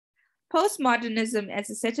 Postmodernism as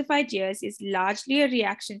a set of ideas is largely a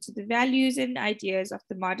reaction to the values and ideas of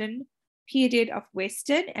the modern period of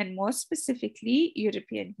Western and more specifically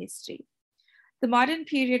European history. The modern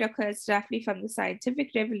period occurs roughly from the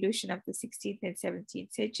scientific revolution of the 16th and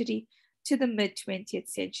 17th century to the mid-20th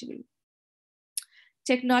century.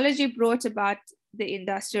 Technology brought about the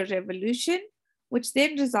Industrial Revolution, which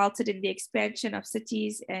then resulted in the expansion of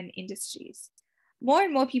cities and industries. More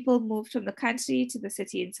and more people moved from the country to the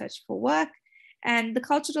city in search for work, and the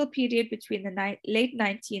cultural period between the late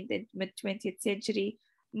 19th and mid-20th century,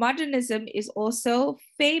 modernism is also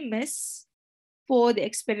famous for the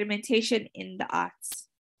experimentation in the arts.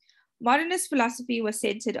 Modernist philosophy was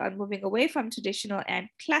centered on moving away from traditional and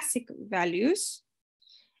classic values,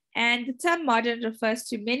 and the term modern refers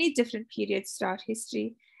to many different periods throughout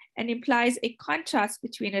history and implies a contrast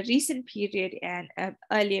between a recent period and an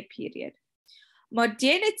earlier period.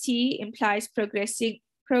 Modernity implies progress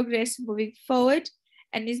moving forward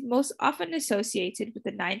and is most often associated with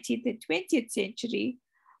the 19th and 20th century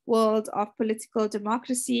world of political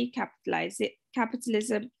democracy,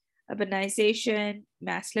 capitalism, urbanization,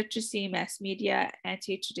 mass literacy, mass media,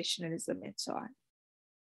 anti-traditionalism, and so on.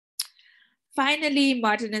 Finally,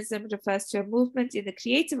 modernism refers to a movement in the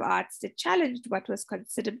creative arts that challenged what was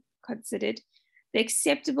considered the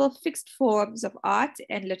acceptable fixed forms of art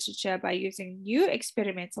and literature by using new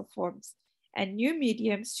experimental forms and new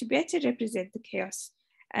mediums to better represent the chaos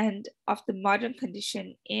and of the modern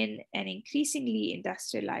condition in an increasingly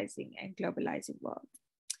industrializing and globalizing world.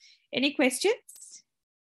 Any questions?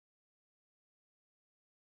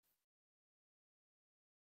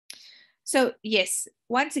 So yes,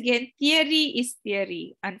 once again, theory is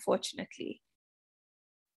theory, unfortunately.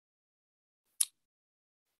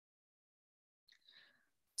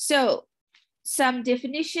 So some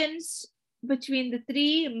definitions between the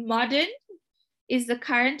three. Modern is the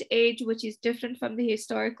current age, which is different from the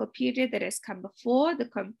historical period that has come before, the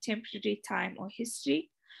contemporary time or history.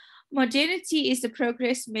 Modernity is the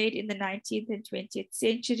progress made in the 19th and 20th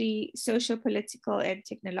century, social, political, and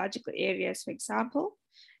technological areas, for example,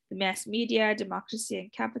 the mass media, democracy,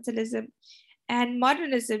 and capitalism. And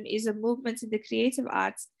modernism is a movement in the creative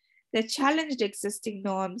arts that challenged existing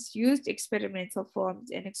norms, used experimental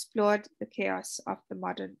forms, and explored the chaos of the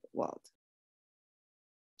modern world.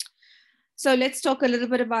 So let's talk a little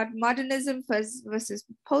bit about modernism versus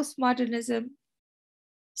postmodernism.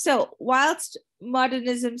 So whilst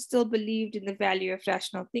modernism still believed in the value of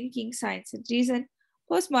rational thinking, science, and reason,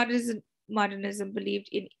 postmodernism believed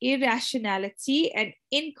in irrationality and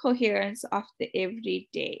incoherence of the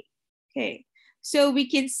everyday. Okay, so we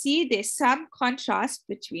can see there's some contrast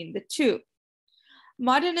between the two.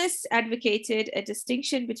 Modernists advocated a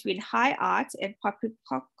distinction between high art and popular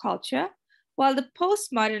pop culture, while the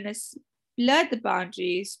postmodernists blurred the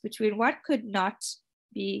boundaries between what could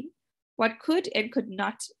and could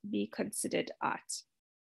not be considered art.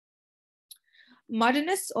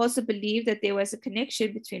 Modernists also believed that there was a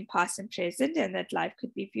connection between past and present, and that life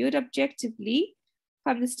could be viewed objectively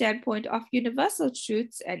from the standpoint of universal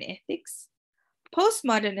truths and ethics.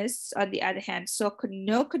 Postmodernists, on the other hand, saw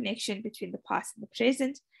no connection between the past and the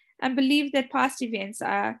present and believed that past events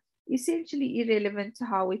are essentially irrelevant to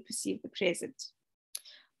how we perceive the present.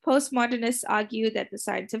 Postmodernists argue that the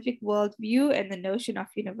scientific worldview and the notion of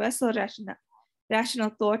universal rational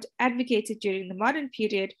thought advocated during the modern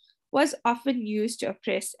period was often used to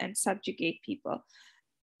oppress and subjugate people.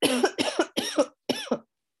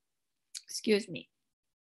 Excuse me.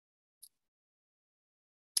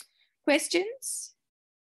 Questions?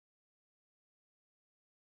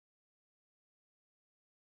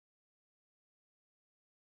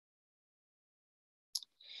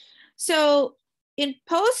 So in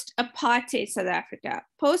post-apartheid South Africa,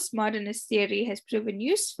 postmodernist theory has proven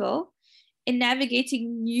useful in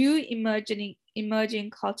navigating new emerging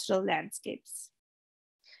cultural landscapes.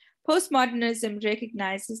 Postmodernism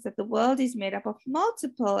recognizes that the world is made up of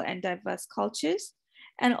multiple and diverse cultures,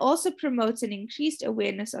 and also promotes an increased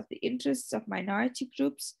awareness of the interests of minority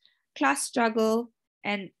groups, class struggle,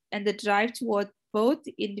 and the drive toward both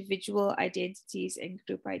individual identities and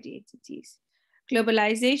group identities.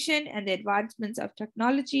 Globalization and the advancements of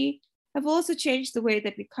technology have also changed the way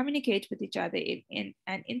that we communicate with each other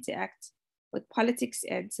and interact with politics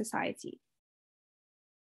and society.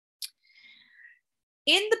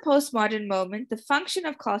 In the postmodern moment, the function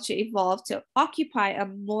of culture evolved to occupy a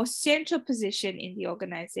more central position in the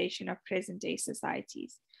organization of present-day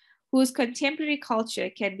societies, whose contemporary culture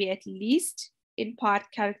can be at least in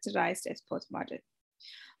part characterized as postmodern.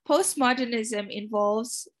 Postmodernism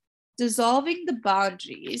involves dissolving the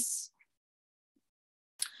boundaries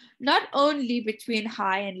not only between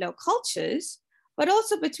high and low cultures, but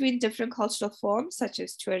also between different cultural forms such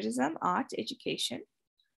as tourism, art, education,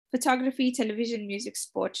 photography, television, music,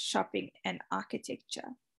 sport, shopping, and architecture.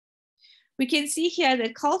 We can see here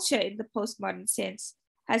that culture in the postmodern sense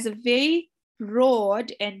has a very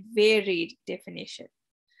broad and varied definition.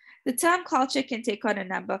 The term culture can take on a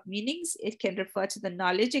number of meanings. It can refer to the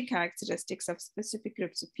knowledge and characteristics of specific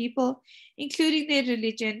groups of people, including their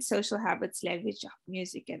religion, social habits, language,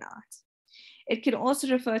 music, and art. It can also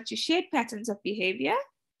refer to shared patterns of behavior,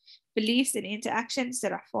 beliefs, and interactions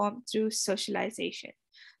that are formed through socialization.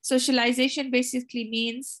 Socialization basically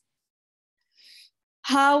means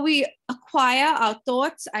how we acquire our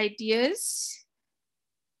thoughts, ideas,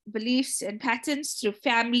 beliefs, and patterns through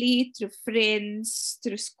family, through friends,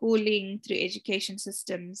 through schooling, through education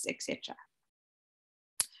systems, etc.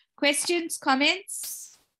 Questions,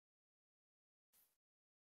 comments?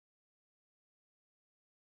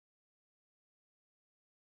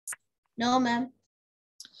 No, ma'am.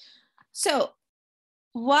 So,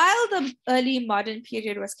 while the early modern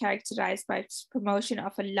period was characterized by its promotion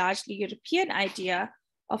of a largely European idea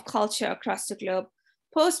of culture across the globe,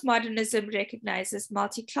 postmodernism recognizes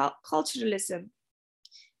multiculturalism,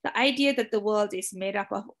 the idea that the world is made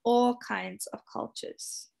up of all kinds of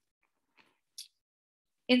cultures.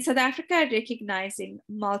 In South Africa, recognizing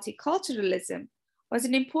multiculturalism was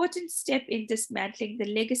an important step in dismantling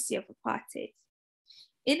the legacy of apartheid.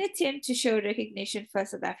 In an attempt to show recognition for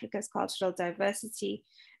South Africa's cultural diversity,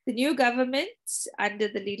 the new government, under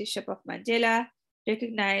the leadership of Mandela,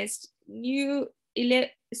 recognized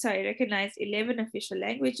 11 official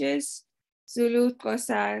languages, Zulu,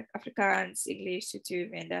 Xhosa, Afrikaans, English, Sotho,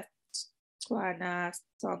 Venda, Tswana,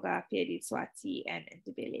 Tonga, Pedi, Swati, and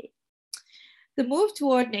Ndebele. The move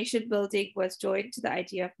toward nation building was joined to the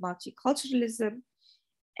idea of multiculturalism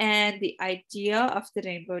and the idea of the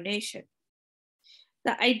rainbow nation.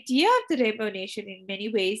 The idea of the rainbow nation in many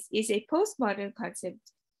ways is a postmodern concept,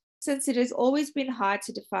 since it has always been hard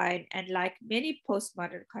to define and, like many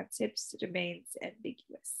postmodern concepts, remains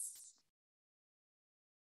ambiguous.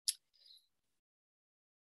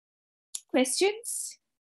 Questions?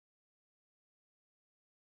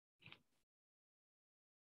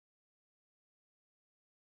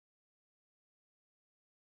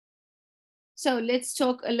 So let's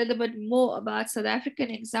talk a little bit more about South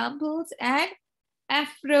African examples and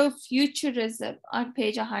Afrofuturism on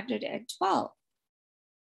page 112.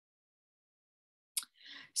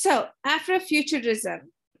 So Afrofuturism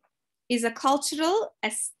is a cultural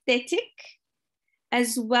aesthetic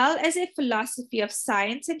as well as a philosophy of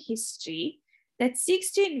science and history that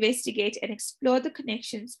seeks to investigate and explore the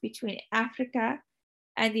connections between Africa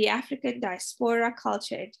and the African diaspora,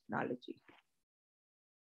 culture, and technology.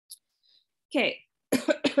 Okay,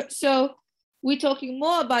 so we're talking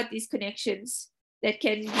more about these connections that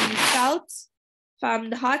can be felt from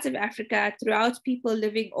the heart of Africa throughout people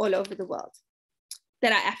living all over the world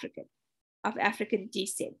that are African, of African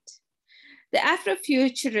descent. The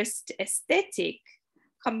Afrofuturist aesthetic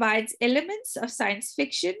combines elements of science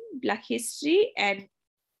fiction, Black history, and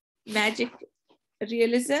magic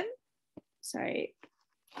realism. Sorry,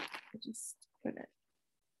 I'm just gonna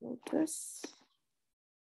focus.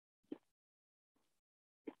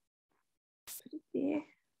 Put it there.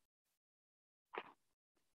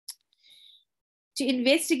 To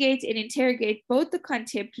investigate and interrogate both the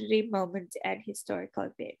contemporary moment and historical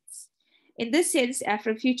events. In this sense,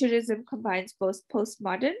 Afrofuturism combines both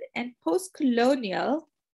postmodern and post-colonial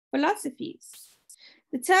philosophies.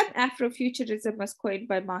 The term Afrofuturism was coined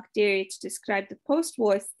by Mark Derry to describe the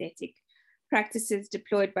post-war aesthetic practices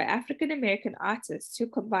deployed by African-American artists who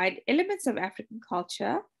combined elements of African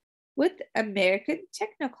culture with American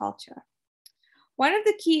technoculture. One of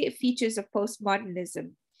the key features of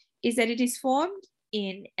postmodernism is that it is formed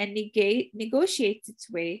in and negotiates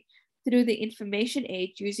its way through the information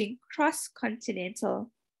age using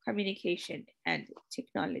cross-continental communication and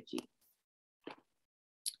technology.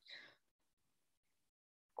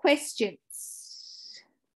 Questions?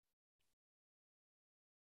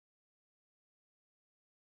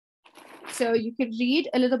 So you can read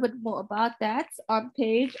a little bit more about that on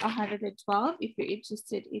page 112 if you're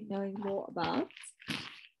interested in knowing more about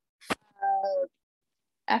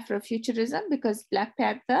Afrofuturism, because Black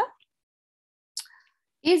Panther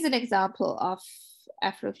is an example of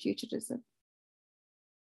Afrofuturism.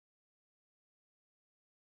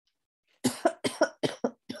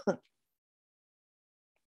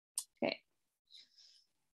 Okay,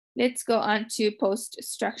 let's go on to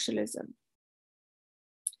post-structuralism.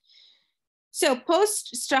 So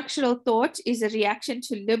post-structural thought is a reaction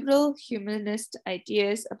to liberal humanist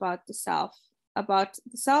ideas about the self,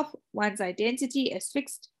 one's identity as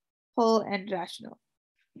fixed, whole, and rational.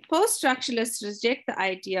 Post-structuralists reject the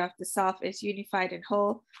idea of the self as unified and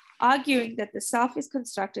whole, arguing that the self is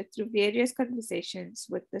constructed through various conversations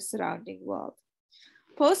with the surrounding world.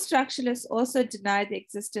 Post-structuralists also deny the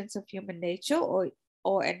existence of human nature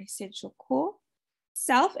or an essential core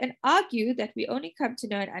self, and argue that we only come to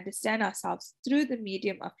know and understand ourselves through the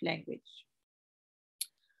medium of language.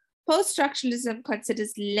 Post-structuralism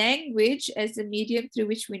considers language as the medium through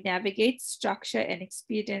which we navigate, structure, and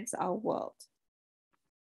experience our world.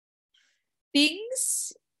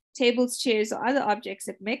 Things, tables, chairs, or other objects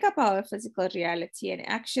that make up our physical reality and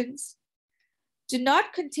actions do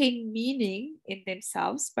not contain meaning in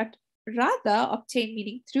themselves, but rather obtain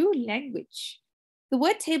meaning through language. The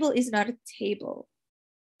word table is not a table.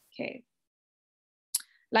 Okay.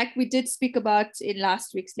 Like we did speak about in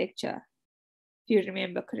last week's lecture, if you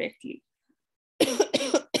remember correctly.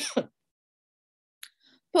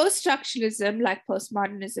 Post-structuralism, like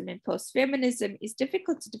postmodernism and post-feminism, is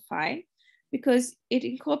difficult to define because it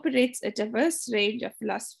incorporates a diverse range of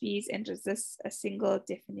philosophies and resists a single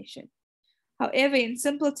definition. However, in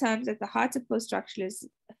simple terms, at the heart of post-structuralist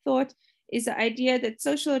thought is the idea that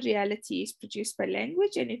social reality is produced by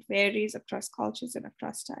language and it varies across cultures and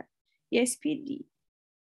across time. Yes, Pindi.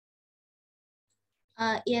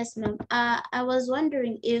 Yes, ma'am. I was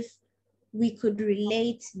wondering if we could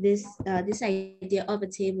relate this this idea of a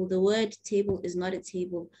table. The word table is not a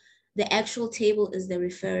table. The actual table is the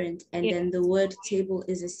referent, and then the word table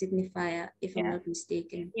is a signifier, if I'm not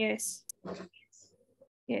mistaken. Yes.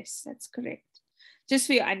 Yes, that's correct. Just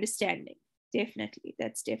for your understanding. definitely.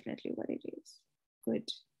 That's definitely what it is. Good.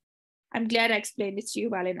 I'm glad I explained it to you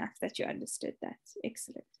well enough that you understood that.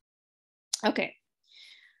 Excellent. Okay.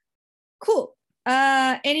 Cool.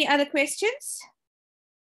 Any other questions?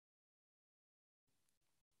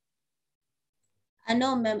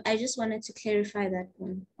 No, ma'am. I just wanted to clarify that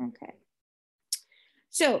one. Okay.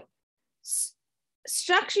 So,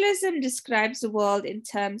 structuralism describes the world in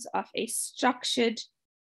terms of a structured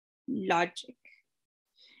logic.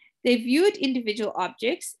 They viewed individual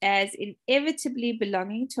objects as inevitably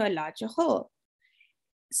belonging to a larger whole.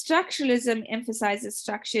 Structuralism emphasizes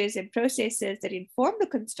structures and processes that inform the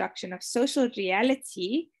construction of social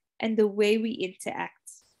reality and the way we interact.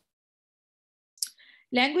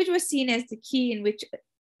 Language was seen as the key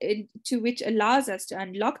which allows us to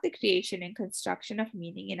unlock the creation and construction of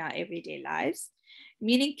meaning in our everyday lives.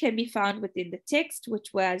 Meaning can be found within the text, which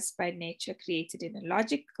was by nature created in a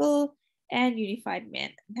logical and unified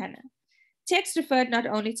manner. Text referred not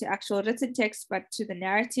only to actual written text, but to the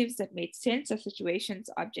narratives that made sense of situations,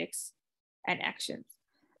 objects, and actions.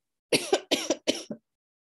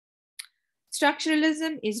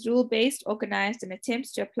 Structuralism is rule-based, organized, and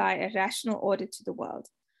attempts to apply a rational order to the world.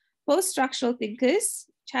 Post-structural thinkers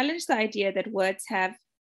challenge the idea that words have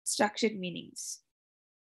structured meanings.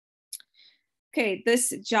 Okay,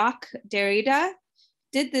 this Jacques Derrida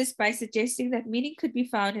did this by suggesting that meaning could be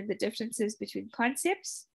found in the differences between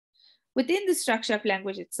concepts within the structure of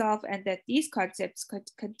language itself, and that these concepts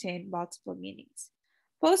could contain multiple meanings.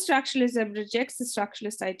 Post-structuralism rejects the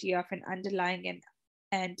structuralist idea of an underlying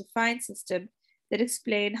and defined system that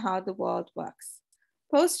explain how the world works.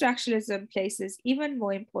 Post-structuralism places even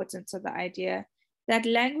more importance on the idea that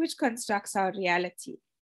language constructs our reality.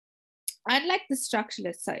 Unlike the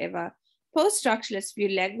structuralists, however, post-structuralists view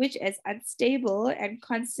language as unstable and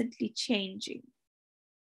constantly changing.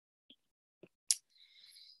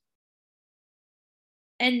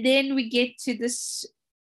 And then we get to this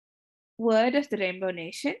word of the Rainbow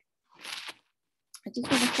Nation. I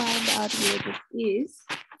just want to find out where this is,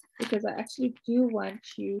 because I actually do want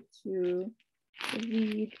you to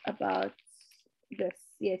read about this.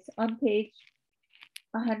 Yes, on page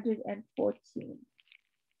 114.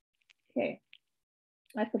 Okay,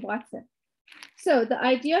 at the bottom. So the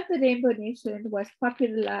idea of the Rainbow Nation was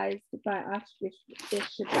popularized by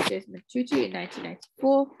Archbishop Desmond Tutu in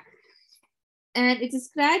 1994. And it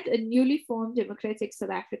described a newly formed democratic South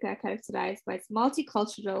Africa characterized by its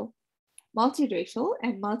multicultural, multiracial,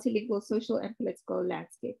 and multilingual social and political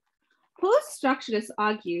landscape. Post-structuralists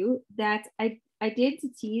argue that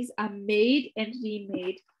identities are made and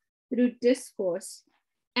remade through discourse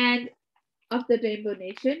and of the Rainbow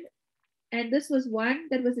Nation, and this was one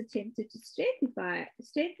that was attempted to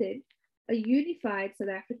strengthen a unified South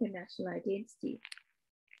African national identity,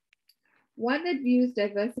 one that views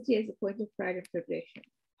diversity as a point of pride and progression.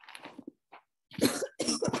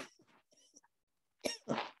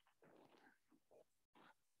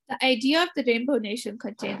 The idea of the Rainbow Nation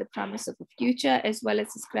contained the promise of a future, as well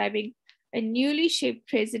as describing a newly shaped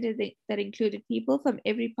president that included people from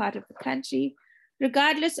every part of the country,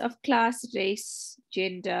 regardless of class, race,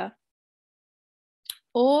 gender,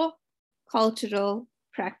 or cultural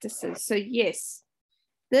practices. So yes,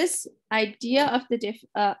 this idea of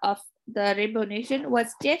the Rainbow Nation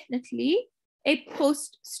was definitely a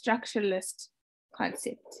post-structuralist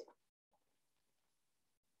concept.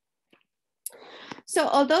 So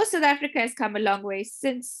although South Africa has come a long way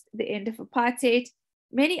since the end of apartheid,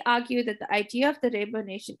 many argue that the idea of the Rainbow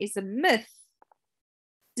Nation is a myth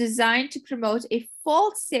designed to promote a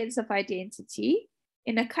false sense of identity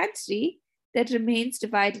in a country that remains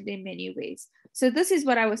divided in many ways. So this is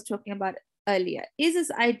what I was talking about earlier. Is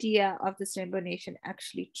this idea of this Rainbow Nation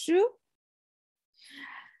actually true?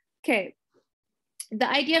 Okay. The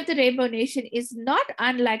idea of the Rainbow Nation is not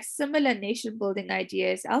unlike similar nation building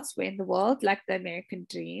ideas elsewhere in the world, like the American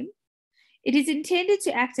Dream. It is intended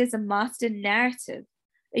to act as a master narrative,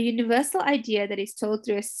 a universal idea that is told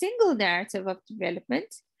through a single narrative of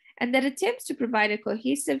development and that attempts to provide a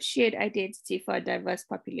cohesive shared identity for a diverse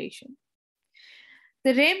population.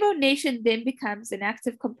 The Rainbow Nation then becomes an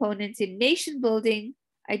active component in nation building,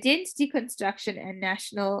 identity construction, and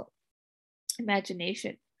national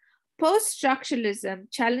imagination. Post-structuralism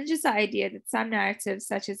challenges the idea that some narratives,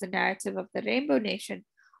 such as the narrative of the Rainbow Nation,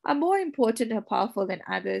 are more important or powerful than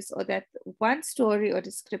others, or that one story or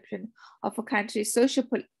description of a country's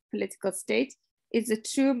socio-political state is a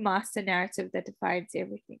true master narrative that defines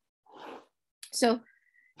everything. So,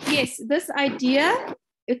 yes, this idea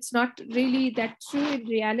it's not really that true in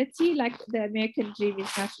reality. Like the American dream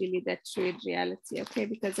is not really that true in reality, okay?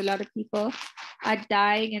 Because a lot of people are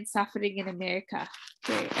dying and suffering in America,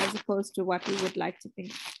 okay, as opposed to what we would like to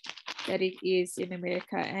think that it is in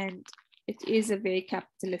America. And it is a very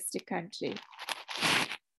capitalistic country.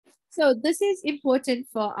 So this is important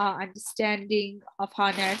for our understanding of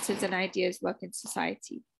how narratives and ideas work in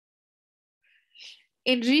society.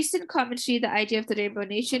 In recent commentary, the idea of the Rainbow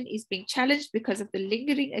Nation is being challenged because of the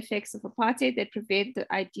lingering effects of apartheid that prevent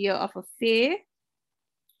the idea of a fair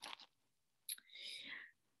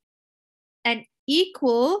and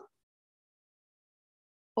equal,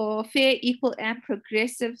 or fair, equal, and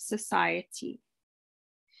progressive society.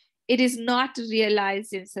 It is not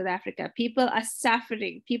realized in South Africa. People are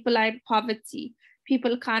suffering. People are in poverty.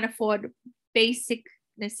 People can't afford basic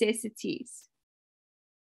necessities.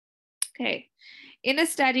 Okay. In a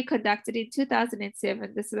study conducted in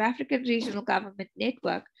 2007, the South African Regional Government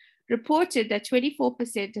Network reported that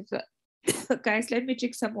 24% of the guys, let me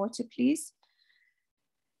drink some water, please.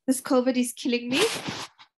 This COVID is killing me.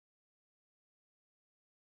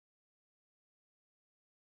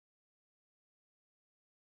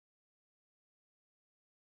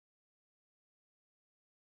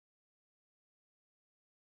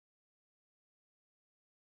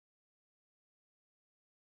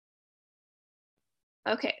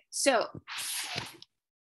 Okay, so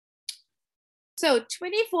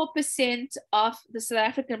 24% of the South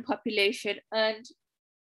African population earned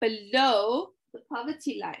below the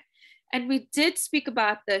poverty line. And we did speak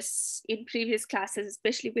about this in previous classes,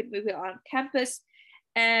 especially when we were on campus.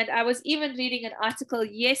 And I was even reading an article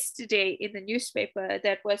yesterday in the newspaper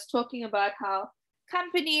that was talking about how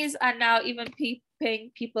companies are now even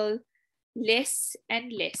paying people less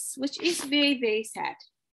and less, which is very, very sad.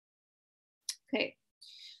 Okay.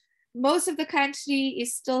 Most of the country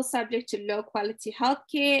is still subject to low quality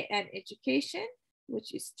healthcare and education,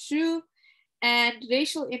 which is true. And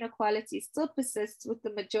racial inequality still persists, with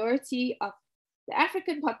the majority of the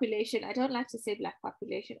African population, I don't like to say Black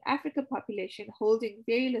population, African population holding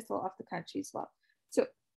very little of the country as well. So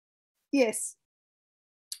yes,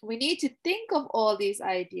 we need to think of all these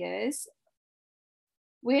ideas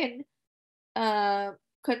when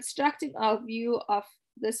constructing our view of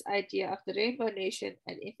this idea of the Rainbow Nation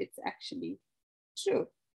and if it's actually true.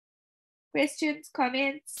 Questions,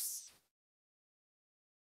 comments?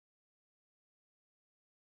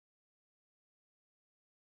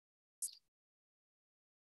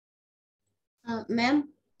 Ma'am?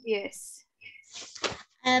 Yes.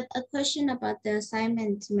 I have a question about the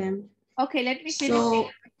assignment, ma'am. Okay, let me finish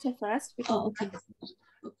first. Okay.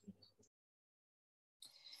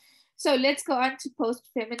 So let's go on to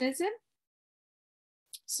post-feminism.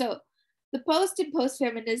 So the post in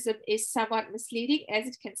post-feminism is somewhat misleading, as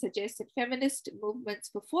it can suggest that feminist movements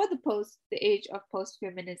before the age of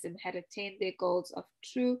post-feminism had attained their goals of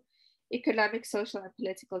true economic, social, and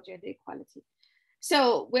political gender equality.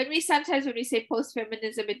 So when we say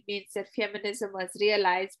post-feminism, it means that feminism was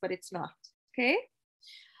realized, but it's not, okay?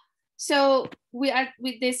 So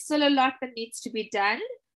there's still a lot that needs to be done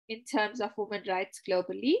in terms of women's rights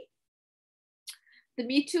globally. The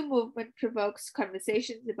Me Too movement provokes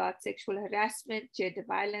conversations about sexual harassment, gender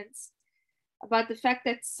violence, about the fact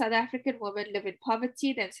that South African women live in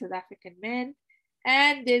poverty than South African men,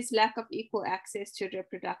 and there's lack of equal access to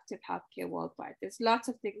reproductive healthcare worldwide. There's lots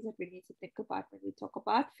of things that we need to think about when we talk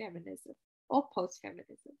about feminism or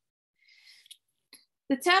post-feminism.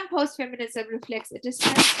 The term post-feminism reflects a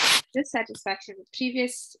dissatisfaction with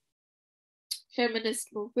previous feminist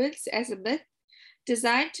movements as a myth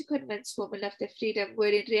designed to convince women of their freedom,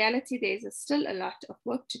 where in reality there is still a lot of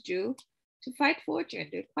work to do to fight for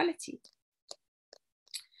gender equality.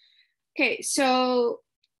 Okay, so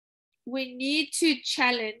we need to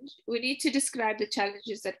describe the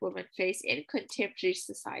challenges that women face in contemporary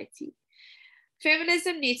society.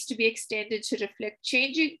 Feminism needs to be extended to reflect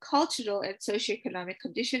changing cultural and socioeconomic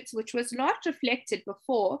conditions, which was not reflected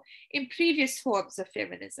before in previous forms of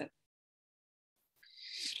feminism.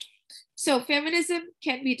 So feminism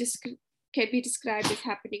can be described as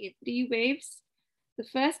happening in three waves. The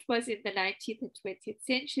first was in the 19th and 20th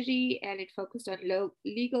century, and it focused on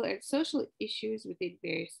legal and social issues within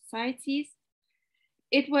various societies.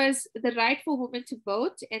 It was the right for women to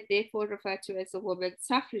vote, and therefore referred to as the women's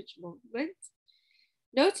suffrage movement.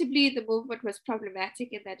 Notably, the movement was problematic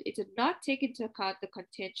in that it did not take into account the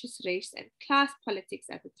contentious race and class politics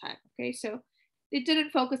at the time. Okay, so it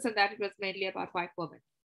didn't focus on that. It was mainly about white women.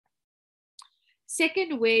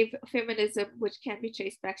 Second wave feminism, which can be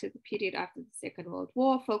traced back to the period after the Second World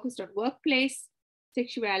War, focused on workplace,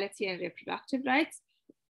 sexuality, and reproductive rights.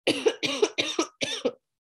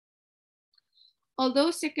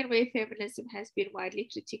 Although second wave feminism has been widely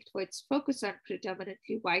critiqued for its focus on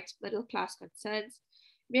predominantly white middle-class concerns,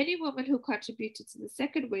 many women who contributed to the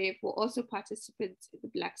second wave were also participants in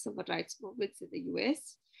the Black civil rights movements in the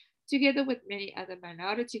US, together with many other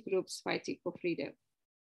minority groups fighting for freedom.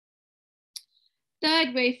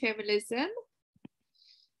 Third wave feminism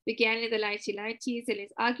began in the 1990s and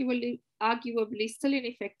is arguably still in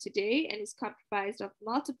effect today, and is comprised of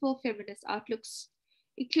multiple feminist outlooks,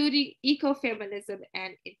 including ecofeminism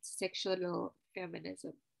and intersectional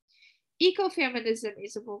feminism. Ecofeminism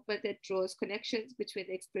is a movement that draws connections between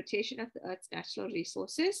the exploitation of the Earth's natural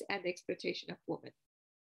resources and the exploitation of women.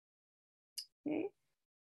 Okay.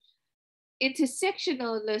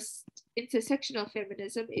 Intersectional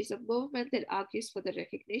feminism is a movement that argues for the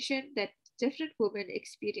recognition that different women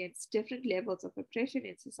experience different levels of oppression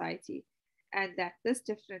in society, and that this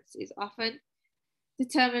difference is often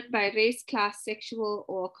determined by race, class, sexual,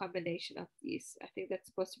 or a combination of these. I think that's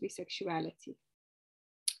supposed to be sexuality.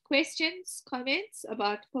 Questions, comments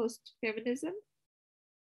about post-feminism?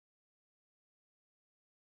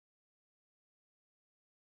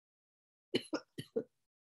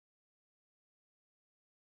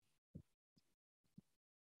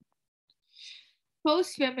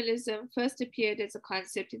 Post-feminism first appeared as a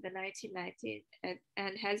concept in the 1990s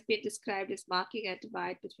and has been described as marking a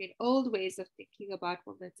divide between old ways of thinking about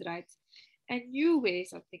women's rights and new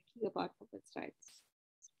ways of thinking about women's rights.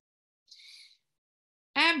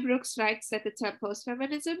 Anne Brooks writes that the term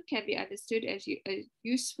post-feminism can be understood as a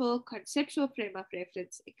useful conceptual frame of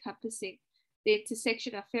reference encompassing the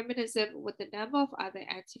intersection of feminism with a number of other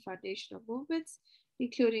anti-foundational movements,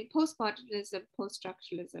 including postmodernism,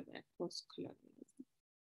 post-structuralism, and post-colonialism.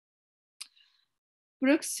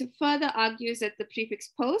 Brooks further argues that the prefix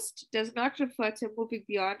post does not refer to moving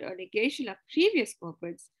beyond or negation of previous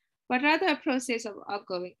movements, but rather a process of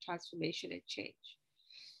ongoing transformation and change.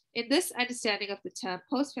 In this understanding of the term,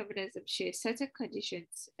 post-feminism shares certain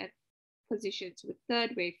conditions and positions with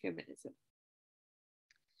third wave feminism.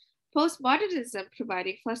 Postmodernism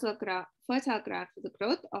providing fertile ground for the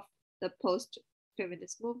growth of the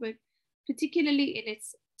post-feminist movement, particularly in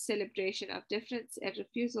its celebration of difference and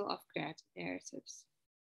refusal of grand narratives.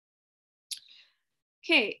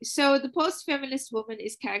 Okay, so the post-feminist woman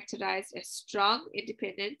is characterized as strong,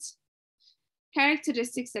 independent,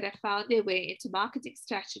 characteristics that have found their way into marketing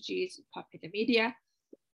strategies in popular media.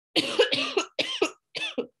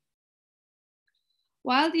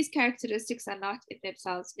 While these characteristics are not in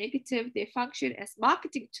themselves negative, they function as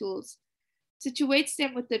marketing tools, situates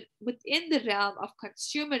them within the realm of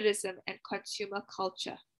consumerism and consumer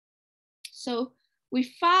culture. So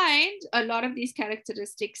we find a lot of these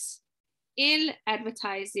characteristics in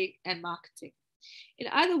advertising and marketing. In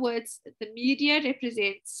other words, the media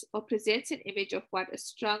represents or presents an image of what a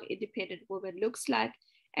strong, independent woman looks like,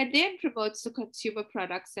 and then promotes the consumer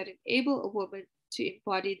products that enable a woman to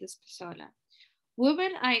embody this persona.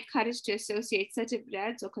 Women are encouraged to associate certain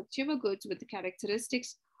brands or consumer goods with the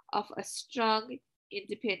characteristics of a strong,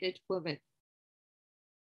 independent woman.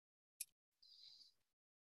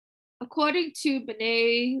 According to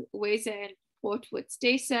Benet, Weiser, and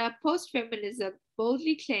Portwood-Stacer, post-feminism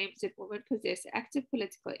boldly claims that women possess active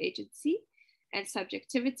political agency and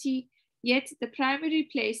subjectivity, yet the primary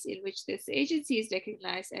place in which this agency is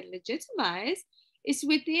recognized and legitimized is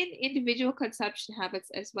within individual consumption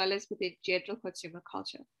habits as well as within general consumer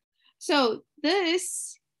culture. So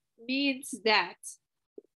this means that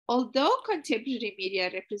although contemporary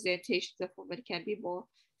media representations of women can be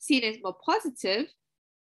seen as more positive,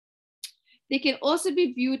 they can also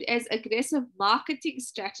be viewed as aggressive marketing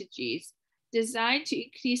strategies designed to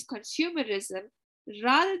increase consumerism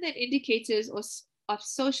rather than indicators of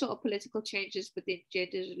social or political changes within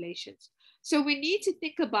gender relations. So we need to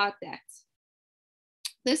think about that.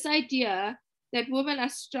 This idea that women are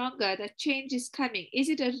stronger, that change is coming, is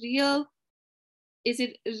it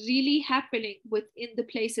really happening within the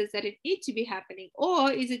places that it needs to be happening,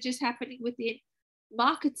 or is it just happening within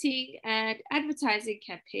marketing and advertising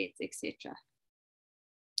campaigns, etc.?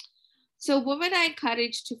 So women are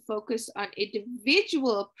encouraged to focus on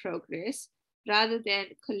individual progress rather than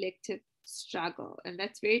collective struggle. And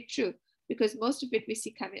that's very true, because most of it we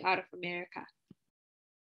see coming out of America.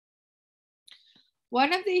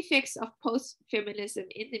 One of the effects of post-feminism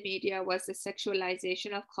in the media was the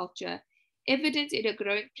sexualization of culture, evident in a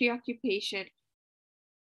growing preoccupation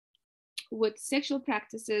with sexual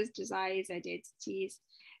practices, desires, identities,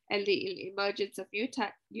 and the emergence of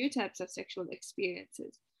new types of sexual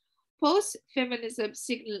experiences. Post-feminism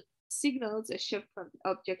signals a shift from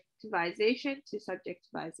objectivization to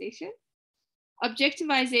subjectivization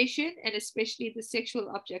Objectivization, and especially the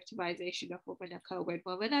sexual objectivization of women, occur when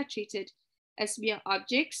women are treated as mere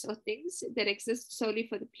objects or things that exist solely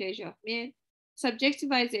for the pleasure of men.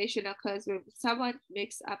 Subjectivization occurs when someone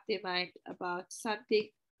makes up their mind about something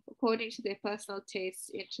according to their personal tastes,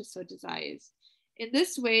 interests, or desires. In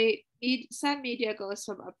this way, some media goes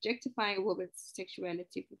from objectifying women's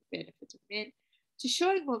sexuality for the benefit of men to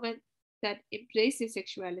showing women that embrace their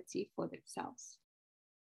sexuality for themselves.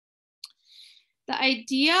 The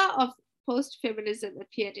idea of post-feminism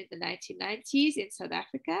appeared in the 1990s in South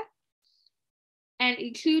Africa and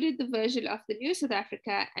included the version of the New South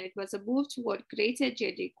Africa, and it was a move toward greater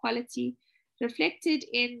gender equality reflected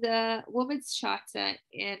in the Women's Charter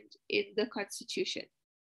and in the Constitution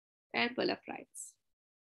and Bill of Rights.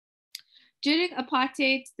 During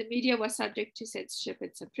apartheid, the media was subject to censorship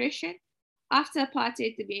and suppression. After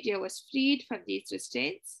apartheid, the media was freed from these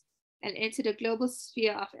restraints and entered a global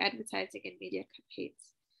sphere of advertising and media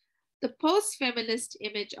campaigns. The post-feminist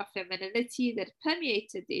image of femininity that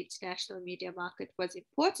permeated the international media market was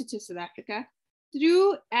imported to South Africa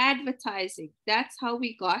through advertising. That's how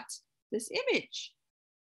we got this image.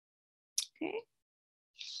 Okay,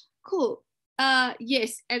 cool.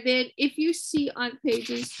 Yes, and then if you see on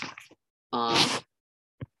pages of,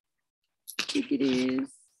 I think it is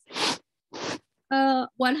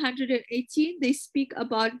 118, they speak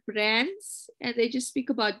about brands, and they just speak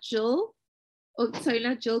about Jill. Oh, sorry,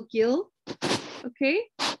 not Jill, Gill. Okay.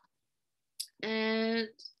 And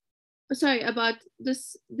sorry, about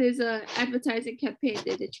this, there's an advertising campaign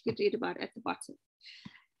there that you could read about at the bottom.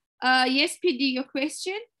 Yes, PD, your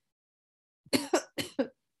question?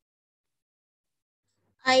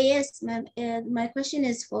 Yes, ma'am. My question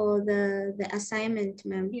is for the assignment,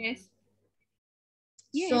 ma'am. Yes.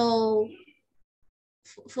 So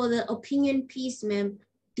for the opinion piece, ma'am,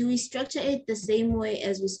 do we structure it the same way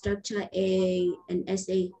as we structure an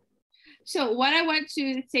essay? So what I want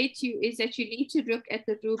to say to you is that you need to look at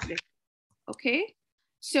the rubric, okay?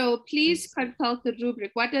 So please consult the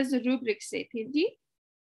rubric. What does the rubric say, Pindi?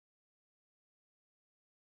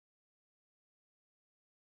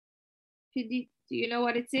 Pindi, do you know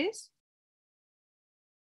what it says?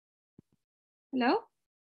 Hello?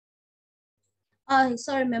 Oh,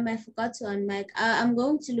 sorry, ma'am, I forgot to unmic. I'm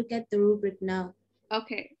going to look at the rubric now.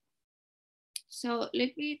 Okay. So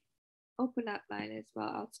let me open up mine as well.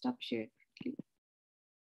 I'll stop sharing quickly.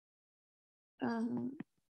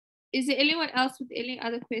 Is there anyone else with any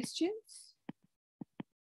other questions?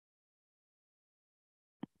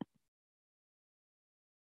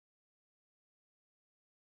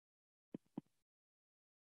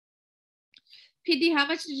 PD, how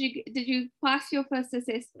much did you pass your first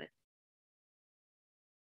assessment?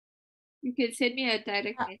 You can send me a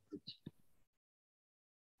direct message.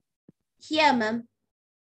 Here, ma'am.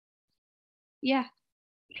 Yeah.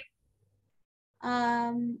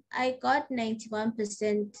 I got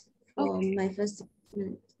 91% for my first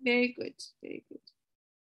assessment. Very good, very good.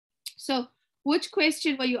 So which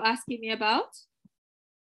question were you asking me about?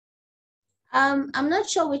 I'm not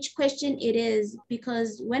sure which question it is,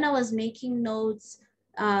 because when I was making notes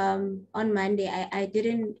on Monday,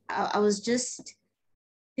 I was just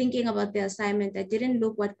thinking about the assignment. I didn't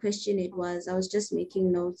look what question it was. I was just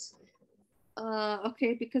making notes.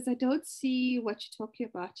 Okay, because I don't see what you're talking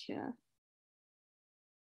about here.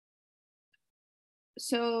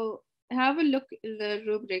 So have a look in the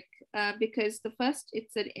rubric, because the first,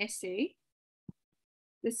 it's an essay.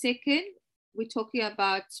 The second, we're talking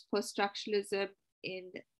about post-structuralism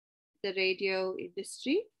in the radio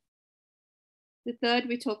industry. The third,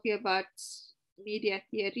 we're talking about media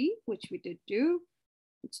theory, which we did do.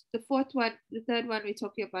 The third one, we're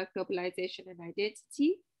talking about globalization and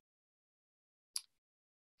identity.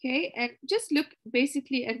 Okay, and just look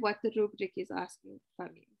basically at what the rubric is asking from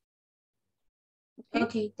you.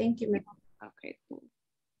 Okay, thank you, ma'am. Okay, cool.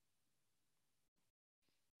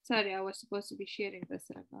 Sorry, I was supposed to be sharing this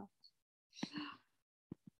and I'm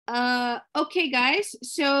not. Okay, guys,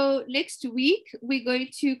 so next week we're going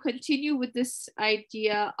to continue with this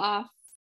idea of